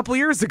Instagram a couple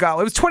years ago.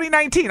 It was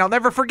 2019. I'll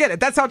never forget it.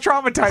 That's how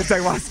traumatized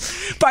I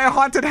was by a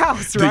haunted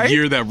house, right? The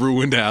year that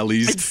ruined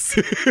Allie's.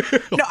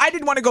 No, I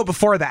didn't want to go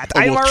before that.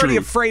 I'm already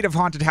afraid of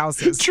haunted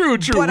houses. True.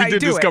 But We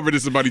did discover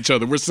this about each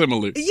other. We're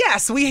similar.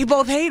 Yes, we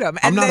both hate them.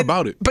 I'm not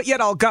about it. But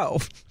yet I'll go.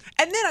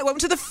 And then I went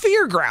to the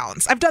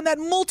fairgrounds. I've done that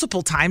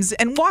multiple times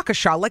in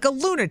Waukesha like a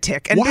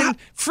lunatic and been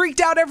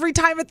freaked out every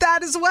time at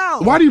that as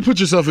well. Why do you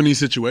put yourself in these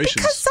situations?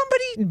 Because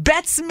somebody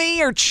bets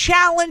me or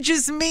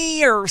challenges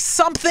me or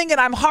something and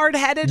I'm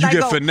hard-headed. You and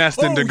get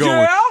finessed into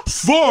going,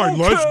 fine,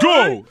 let's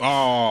go.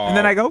 Oh. And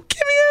then I go,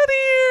 get me out of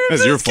here.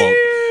 That's your fault.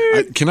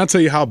 Can I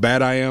tell you how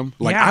bad I am?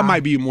 Like, I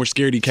might be a more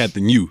scaredy cat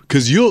than you,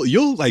 because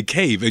you'll like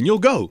cave and you'll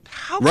go.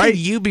 How can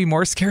you be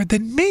more scared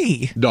than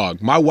me?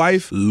 Dog, my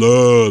wife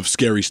loves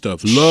scary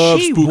stuff.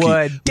 Loves spooky.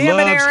 Would. Damn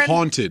loves it, Aaron.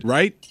 haunted,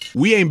 right?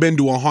 We ain't been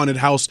to a haunted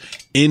house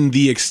in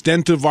the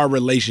extent of our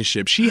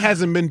relationship. She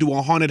hasn't been to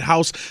a haunted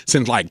house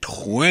since like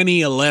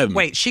 2011.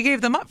 Wait, she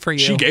gave them up for you?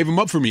 She gave them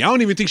up for me. I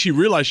don't even think she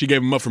realized she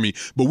gave them up for me.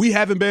 But we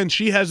haven't been.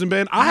 She hasn't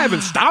been. I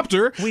haven't stopped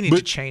her. We need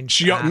to change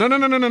that. No.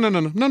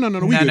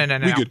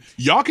 We good.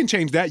 Y'all can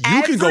change that.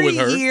 You can go with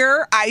her. Every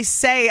year I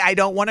say I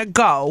don't want to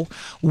go.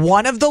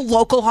 One of the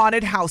local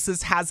haunted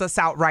houses has us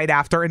out right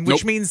after, and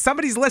which means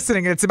somebody's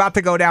listening and it's about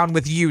to go down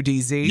with you,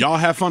 DZ. Y'all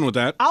have fun with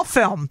that. I'll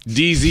film.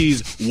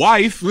 DZ's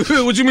wife.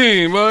 What you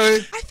mean, boy?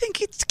 I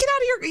think it's get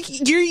out of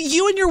here.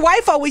 You and your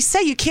wife always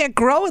say you can't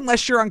grow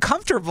unless you're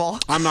uncomfortable.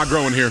 I'm not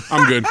growing here.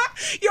 I'm good.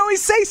 You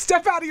always say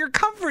step out of your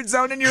comfort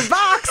zone in your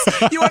box.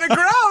 You want to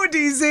grow,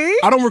 DZ.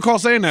 I don't recall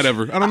saying that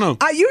ever. I don't know.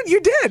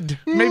 You did.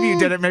 Maybe you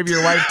did it. Maybe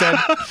your wife did.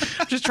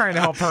 I'm just trying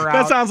to help her out.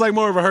 That sounds like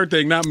more of a her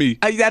thing, not me.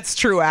 That's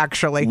true,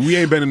 actually. We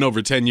ain't been in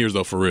over 10 years,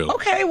 though, for real.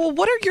 Okay, well,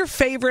 what are your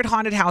favorite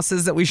haunted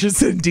houses that we should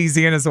send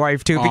DZ and his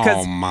wife to?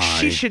 Because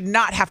she should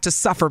not have to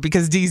suffer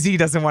because DZ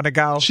doesn't want to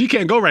go. She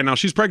can't go right now.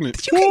 She's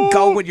pregnant. You can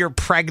go when you're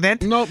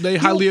pregnant. Nope, they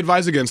highly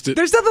advise against it.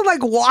 There's nothing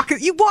like walking.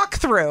 You walk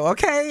through,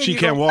 okay? She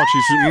can't walk.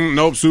 She's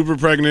nope, super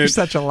pregnant. You're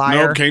such a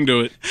liar. Nope, can't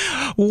do it.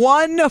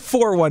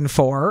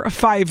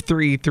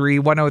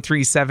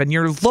 1-414-533-1037.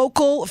 Your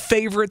local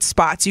favorite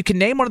spots. You can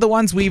name one of the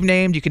ones we've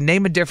named. You can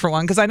name a different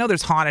one because I know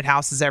there's haunted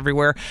houses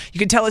everywhere. You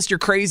can tell us your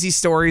crazy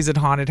stories at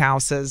haunted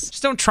houses.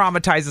 Just don't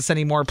traumatize us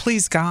anymore.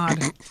 Please, God.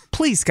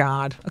 Please,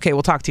 God. Okay,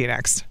 we'll talk to you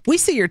next. We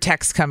see your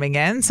text coming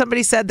in.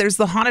 Somebody said there's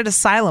the haunted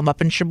asylum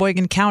up in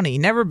Sheboygan County.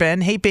 Never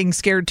been. Hate being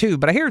scared too,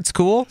 but I hear it's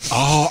cool.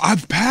 Oh,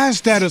 I've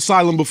passed that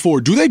asylum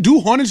before. Do they do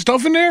haunted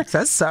stuff in there?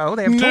 Says so.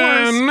 They have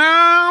tours.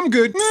 Nah, I'm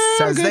good.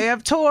 Says they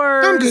have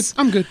tours.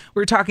 I'm good. We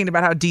were talking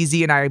about how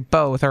DZ and I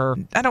both are,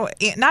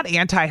 not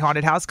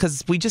anti-haunted house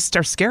because we just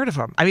are scared of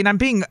them. I mean, I'm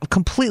being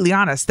completely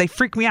honest. They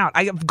freak me out.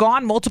 I have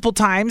gone multiple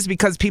times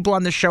because people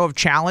on the show have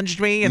challenged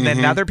me and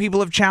then other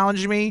people have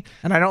challenged me,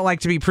 and I don't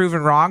like to be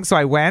proven wrong, so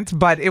I went,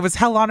 but it was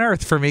hell on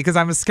earth for me because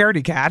I'm a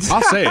scaredy cat.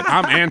 I'll say it.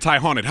 I'm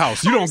anti-haunted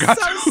house. You don't got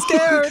so to.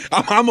 Scared.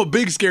 I'm a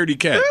big scaredy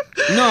cat.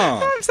 No.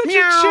 I'm such a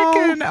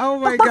chicken. Oh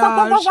my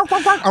gosh.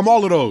 I'm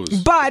all of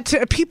those. But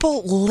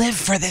people live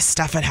for this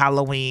stuff at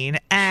Halloween,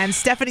 and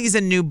Stephanie's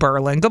in New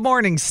Berlin. Good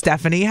morning,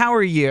 Stephanie. How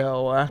are you?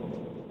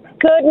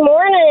 Good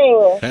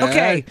morning.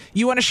 Okay,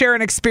 you want to share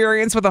an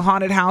experience with a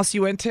haunted house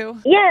you went to?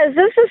 Yeah, is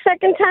this the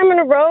second time in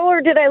a row,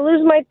 or did I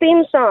lose my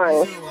theme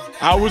song?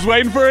 I was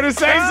waiting for her to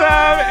say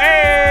something.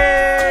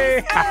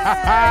 Hey!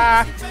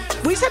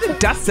 We just had to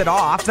dust it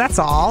off, that's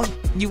all.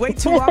 You wait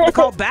too long to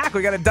call back.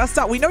 We got to dust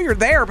out. We know you're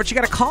there, but you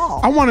got to call.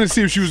 I wanted to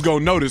see if she was going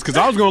to notice, because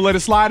I was going to let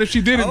it slide if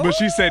she didn't, but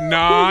she said,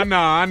 nah,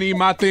 I need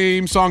my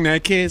theme song,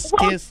 that kiss.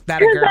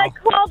 That a girl. I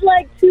called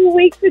like 2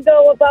 weeks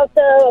ago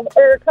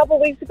or a couple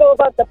weeks ago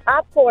about the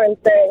popcorn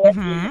thing.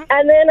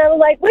 And then I was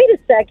like, wait a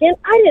second,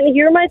 I didn't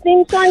hear my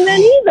theme song then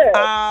either.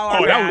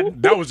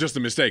 That was just a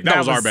mistake. That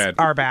was our bad.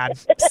 Our bad.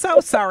 So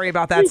sorry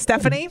about that,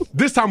 Stephanie.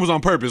 This time was on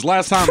purpose.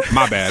 Last time,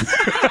 my bad.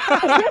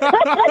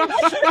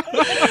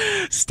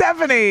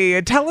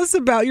 Stephanie, tell us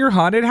about your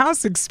haunted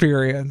house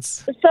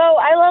experience. So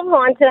I love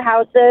haunted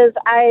houses.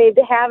 I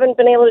haven't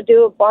been able to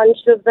do a bunch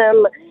of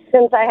them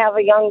since I have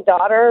a young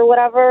daughter or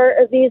whatever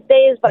these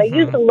days, but I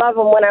used to love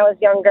them when I was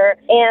younger.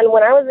 And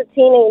when I was a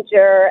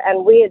teenager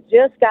and we had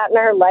just gotten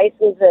our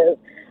licenses,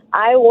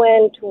 I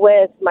went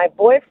with my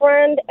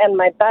boyfriend and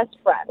my best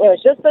friend. It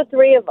was just the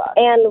three of us.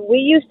 And we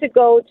used to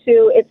go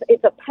to,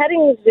 it's a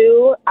petting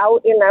zoo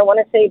out in, I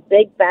want to say,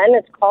 Big Bend.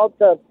 It's called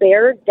the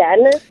Bear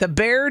Den. The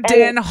Bear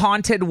Den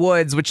Haunted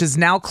Woods, which is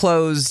now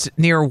closed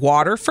near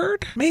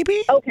Waterford,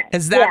 maybe? Okay.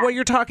 Is that what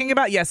you're talking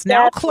about? Yes,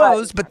 now That's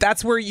closed, but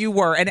that's where you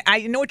were. And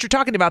I know what you're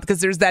talking about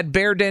because there's that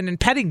Bear Den and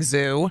Petting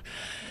Zoo.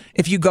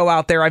 If you go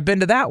out there, I've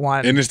been to that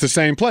one. And it's the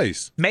same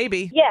place.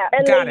 Maybe. Yeah,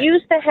 and they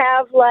used to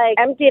have like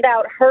emptied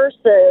out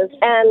hearses,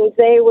 and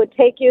they would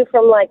take you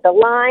from like the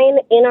line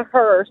in a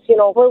hearse,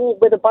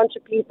 with a bunch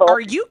of people.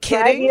 Are you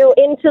kidding? Drive you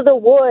into the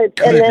woods,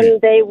 and then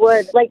they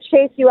would like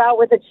chase you out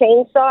with a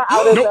chainsaw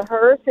out of the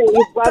hearse, and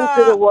you run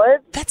through the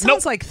woods. That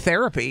sounds like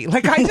therapy.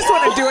 Like, I just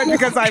want to do it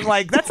because I'm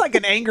like, that's like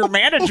an anger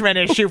management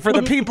issue for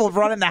the people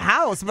running the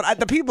house.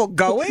 But the people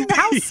going?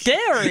 How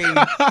scary.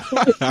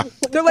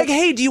 They're like,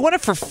 hey, do you want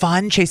it for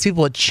fun? Chase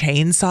people with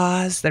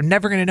chainsaws. They're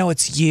never going to know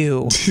it's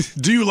you.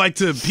 Do you like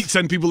to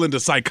send people into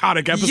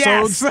psychotic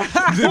episodes?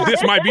 Yes.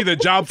 This might be the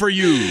job for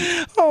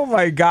you. Oh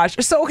my gosh.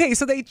 So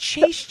they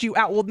chased you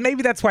out. Well,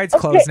 maybe that's why it's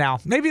closed now.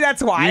 Maybe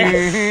that's why.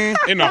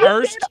 In a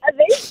hearse?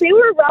 They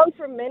were around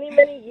for many,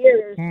 many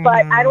years,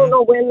 but I don't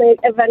know when they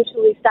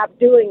eventually stopped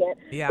doing it.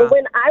 Yeah. But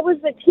when I was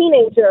a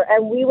teenager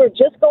and we were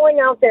just going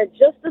out there,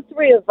 just the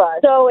three of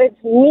us. So it's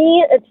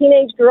me, a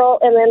teenage girl,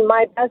 and then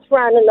my best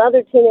friend,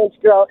 another teenage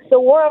girl.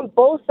 So we're on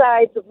both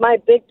sides of my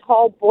big,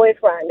 tall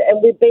boyfriend,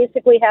 and we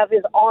basically have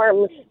his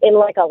arms in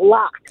like a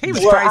lock. He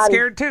was probably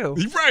scared too.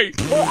 Right.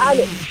 We're on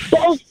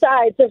both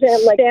sides of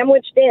him, like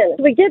sandwiched in.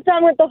 So we get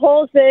done with the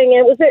whole thing,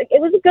 and it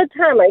was a good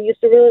time. I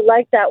used to really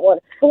like that one.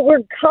 But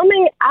we're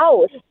coming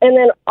out, and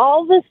then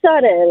all of a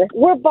sudden,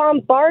 we're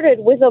bombarded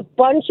with a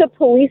bunch of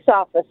police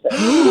officers.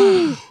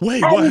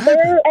 Wait, what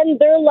happened? And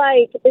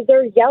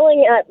they're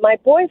yelling at my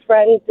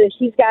boyfriend that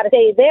he's got to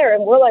stay there,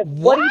 and we're like,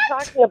 what are you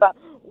talking about?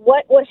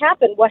 What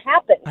happened? What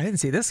happened? I didn't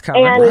see this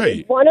coming.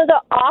 And one of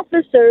the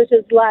officers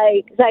is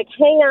like,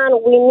 hang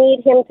on, we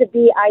need him to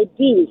be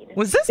ID'd.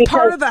 Was this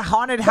part of the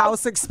haunted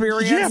house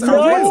experience? Yeah, or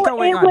what's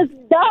going on? Was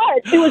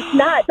not. It was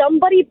not.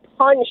 Somebody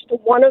punched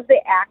one of the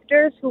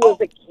actors who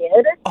was a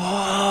kid.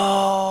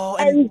 Oh.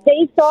 And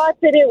they thought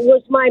that it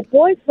was my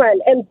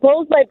boyfriend. And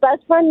both my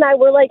best friend and I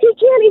were like, he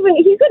couldn't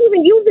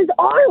even use his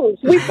arms.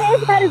 We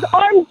both had his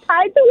arms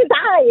tied to his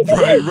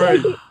eyes.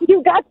 Right.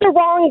 You got the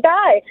wrong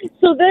guy.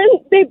 So then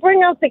they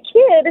bring out the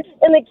kid,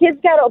 and the kid's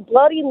got a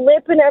bloody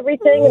lip and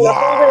everything, and they're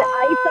holding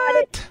ice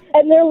on it.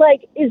 And they're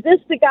like, is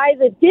this the guy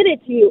that did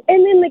it to you?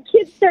 And then the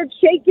kid starts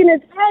shaking his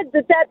head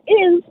that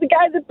is the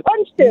guy that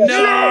punched him.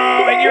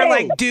 No! And you're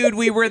like, dude,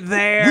 we were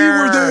there. We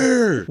were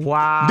there.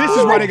 Wow. This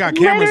is why they got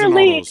cameras and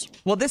all those.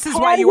 Well, this is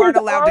why you aren't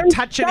allowed to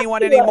touch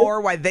anyone anymore,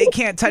 why they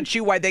can't touch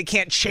you, why they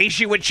can't chase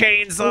you with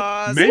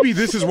chainsaws. Maybe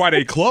this is why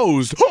they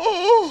closed.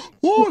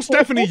 Oh,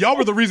 Stephanie, y'all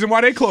were the reason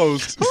why they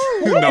closed.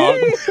 No,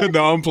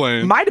 I'm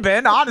playing. Might have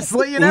been,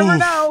 honestly. You never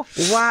know.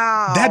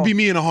 Wow. That'd be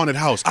me in a haunted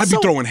house. I'd be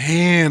throwing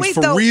hands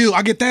real.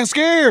 I get that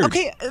scared.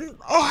 Okay,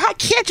 I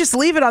can't just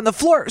leave it on the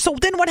floor. So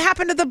then what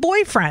happened to the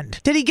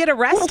boyfriend? Did he get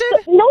arrested?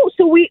 No,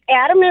 so we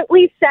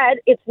adamantly said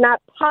it's not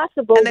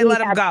possible. And they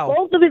let him go.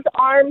 Both of his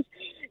arms.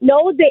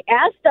 No, they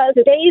asked us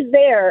to stay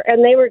there,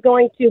 and they were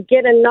going to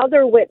get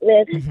another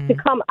witness to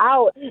come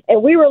out.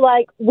 And we were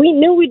like, we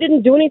knew we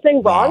didn't do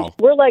anything wrong. Wow.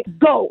 We're like,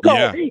 go,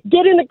 Yeah.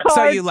 get in the car,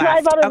 So you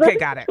drive left. out of Okay, the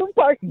got it.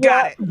 park.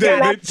 Got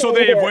it. So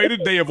they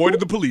avoided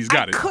the police.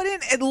 Got it.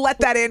 Couldn't let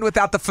that in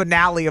without the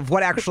finale of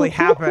what actually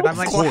happened. I'm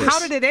like, well, how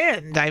did it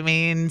end? I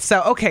mean,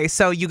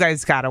 so you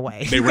guys got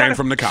away. They ran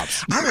from the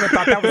cops. I would have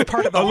thought that was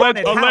part of the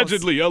haunted house.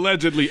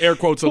 Allegedly, air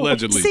quotes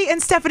allegedly. See,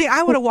 and Stephanie,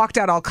 I would have walked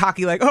out all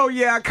cocky like, oh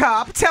yeah,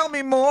 cop, tell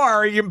me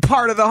more. You're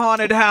part of the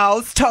haunted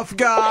house, tough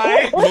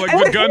guy.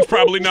 Like the gun's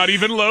probably not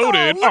even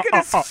loaded. Oh, look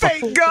at his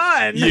fake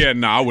gun. Yeah,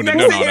 no, I wouldn't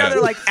Next have thing done you all know, that.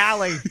 they're like,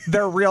 Allie,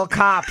 they're real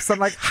cops. I'm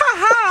like,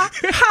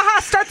 ha,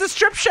 start the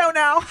strip show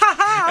now, ha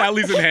ha.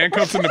 Allie's in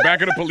handcuffs in the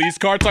back of the police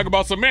car talking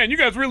about some, man, you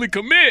guys really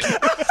commit.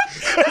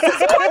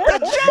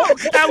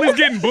 Allie's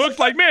getting booked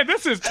like, man,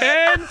 this is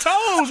 10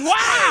 toes.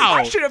 Wow.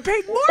 I should have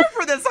paid more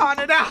for this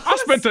haunted house. I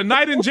spent a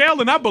night in jail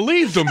and I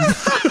believed them.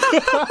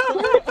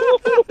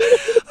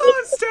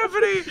 Oh,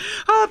 Stephanie.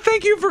 Oh,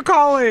 thank you for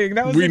calling.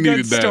 That was a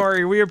good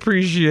story. We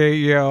appreciate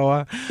you.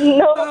 No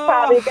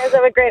problem. You guys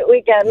have a great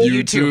weekend.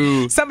 You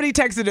too. Somebody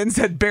texted in and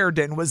said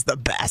Bearden was the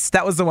best.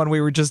 That was the one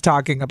we were just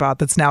talking about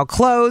that's now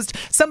closed.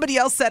 Somebody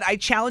else said, I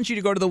challenge you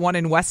to go to the one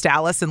in West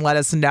Allis and let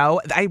us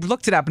know. I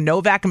looked it up.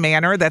 Novak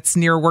Manor, that's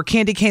near where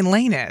Candy Cane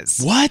Lane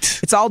is. What?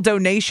 It's all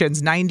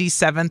donations,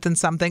 97th and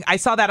something. I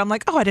saw that. I'm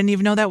like, oh, I didn't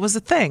even know that was a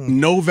thing.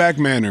 Novak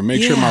Manor.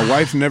 Make sure my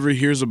wife never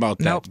hears about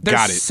that. Nope.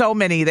 Got There's it. so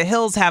many. The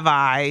Hills Have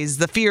Eyes,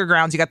 the Fear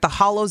Grounds. You got the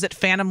Hollows at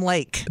Phantom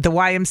Lake, the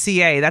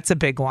YMCA. That's a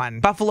big one.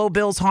 Buffalo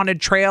Bill's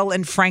Haunted Trail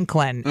in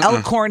Franklin.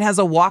 Elkhorn has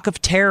a Walk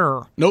of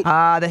Terror. Nope.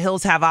 The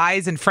Hills Have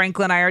Eyes in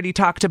Franklin. I already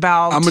talked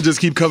about. I'm gonna just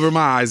keep covering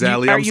my eyes,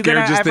 Allie. I'm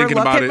scared just thinking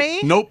about it.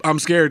 Me? Nope, I'm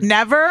scared.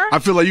 Never? I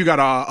feel like you got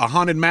a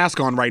haunted mask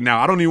on right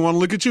now. I don't even want to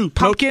look at you.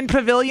 Pumpkin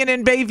Pavilion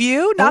in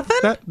Bayview?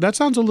 Nothing? That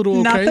sounds a little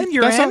okay. Nothing?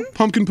 You're in?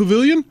 Pumpkin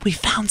Pavilion? We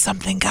found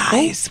something,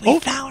 guys. We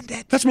found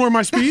it. That's more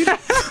my speed.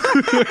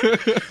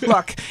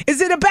 Look,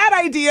 is it a bad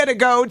idea to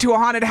go to a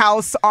haunted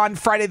house on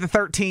Friday the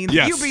 13th?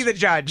 Yes. You be the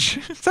judge.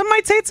 Some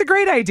might say it's a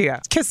great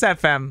idea. Kiss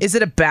FM. Is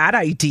it a bad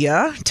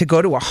idea to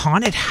go to a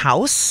haunted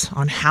house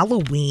on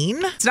Halloween?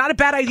 It's not a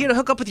bad idea to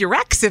hook up with your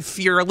ex if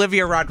you're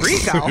Olivia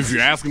Rodrigo. If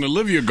you're asking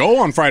Olivia, go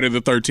on Friday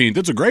the 13th.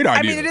 It's a great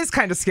idea. I mean, it is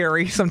kind of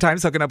scary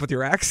sometimes hooking up with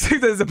your ex.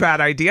 That is a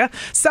bad idea.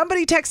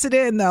 Somebody texted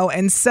in, though,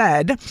 and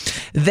said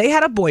they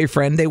had a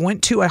boyfriend they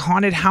went to a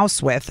haunted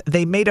house with.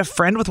 They made a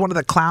friend with one of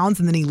the clowns,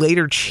 and then he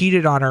later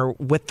cheated on her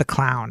with the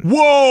clown.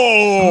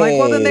 Whoa! I'm like,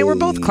 well, then they were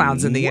both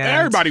clowns in the end.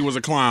 Everybody was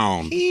a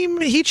clown.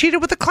 He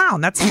cheated with the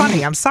clown. That's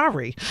funny. I'm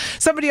sorry.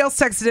 Somebody else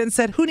texted in and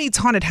said, who needs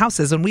haunted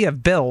houses when we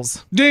have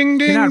bills? Ding,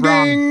 ding, You're not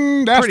ding.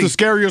 wrong. That's the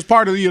scariest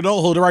part of the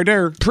adulthood right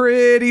there.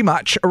 Pretty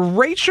much.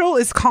 Rachel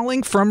is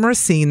calling from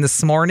Racine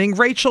this morning.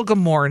 Rachel, good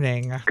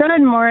morning.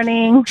 Good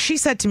morning. She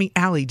said to me,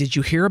 Allie, did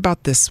you hear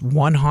about this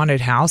one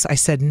haunted house? I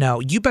said, no.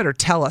 You better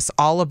tell us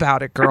all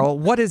about it, girl.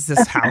 What is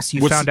this house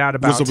you found out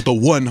about? What's up with the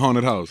one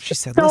haunted house? She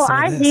said, so listen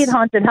I to this. hate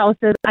haunted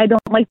houses. I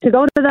don't like to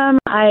go to them.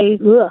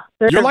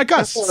 You're like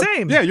us.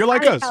 Same. Yeah, you're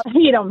like us. I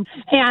hate them.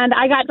 And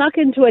I got stuck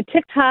into a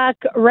TikTok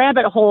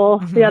rabbit hole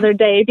the other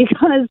day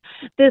because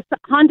this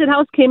haunted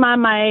house came on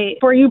my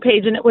For You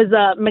page, and it was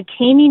a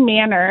McCamey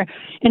Manor.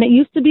 And it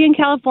used to be in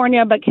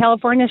California, but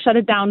California shut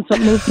it down, so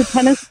it moved to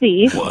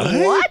Tennessee.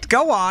 What?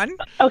 Go on.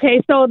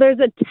 Okay, so there's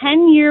a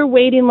 10-year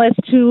waiting list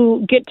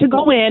to get to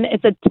go in.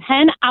 It's a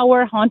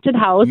 10-hour haunted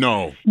house.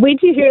 No. Wait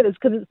till you hear this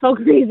because it's so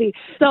crazy.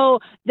 So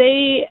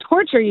they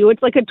torture you.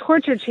 It's like a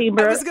torture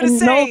chamber. I was going to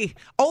say,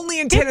 only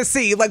in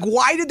Tennessee. Like,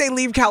 why did they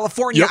leave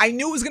California? Yep. I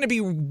knew it was going to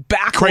be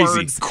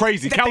backwards.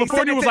 Crazy.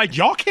 California was like,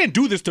 y'all can't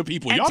do this to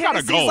people. Y'all got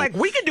to go. Like,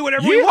 we can do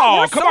whatever we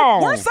want. Come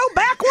on. We're so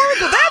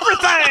backwards with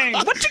everything.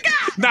 What you got?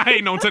 Nah, I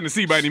ain't no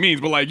Tennessee by any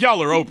means, but like,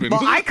 y'all are open.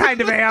 Well, I kind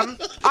of am.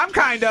 I'm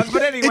kind of.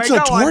 But anyway, it's a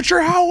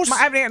torture house? I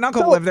have an aunt and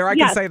uncle live there. I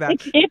can say that.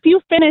 If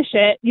you finish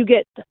it, you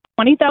get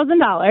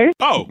 $20,000.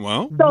 Oh,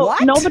 well. So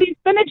what? Nobody's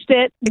finished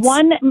it.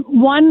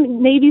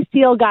 One Navy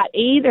SEAL got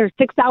 8 or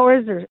 6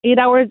 hours or 8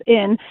 hours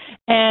in,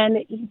 and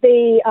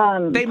they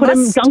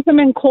dunked him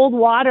in cold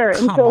water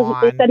until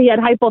they said he had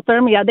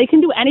hypothermia. They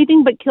can do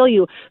anything but kill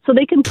you. So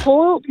they can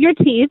pull your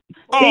teeth.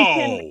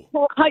 They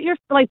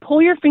can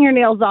pull your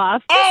fingernails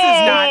off. Enough.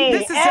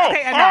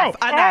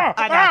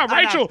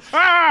 Rachel.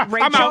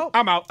 Rachel.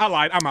 I'm out. I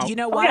lied. I'm out. You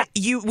know what?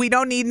 We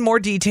don't need more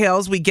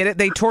details. We get it.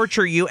 They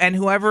torture you, and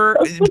whoever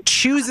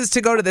chooses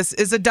to go to this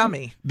is a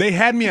dummy. They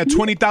had me at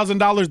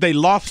 $20,000. They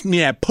lost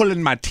me at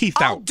pulling my teeth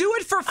out. I'll do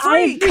it for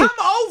free. Come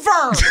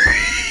over.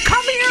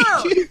 Come here.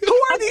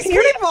 Who are these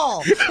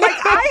people? Like,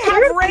 I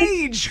have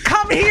rage.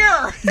 Come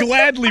here.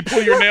 Gladly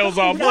pull your nails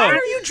off. Why are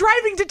you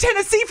driving to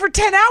Tennessee for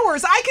 10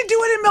 hours? I can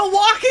do it in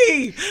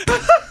Milwaukee.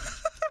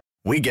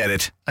 We get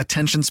it.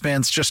 Attention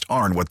spans just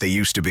aren't what they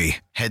used to be.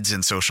 Heads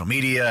in social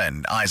media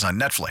and eyes on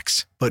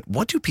Netflix. But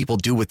what do people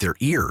do with their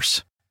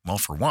ears? Well,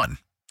 for one,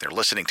 they're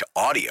listening to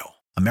audio.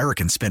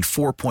 Americans spend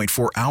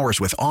 4.4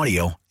 hours with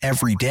audio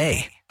every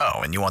day. Oh,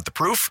 and you want the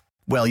proof?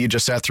 Well, you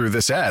just sat through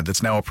this ad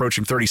that's now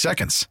approaching 30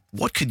 seconds.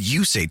 What could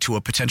you say to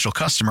a potential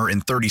customer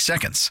in 30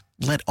 seconds?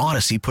 Let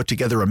Odyssey put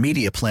together a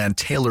media plan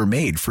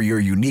tailor-made for your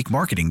unique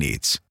marketing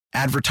needs.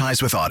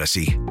 Advertise with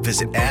Odyssey.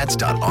 Visit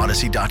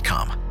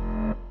ads.odyssey.com.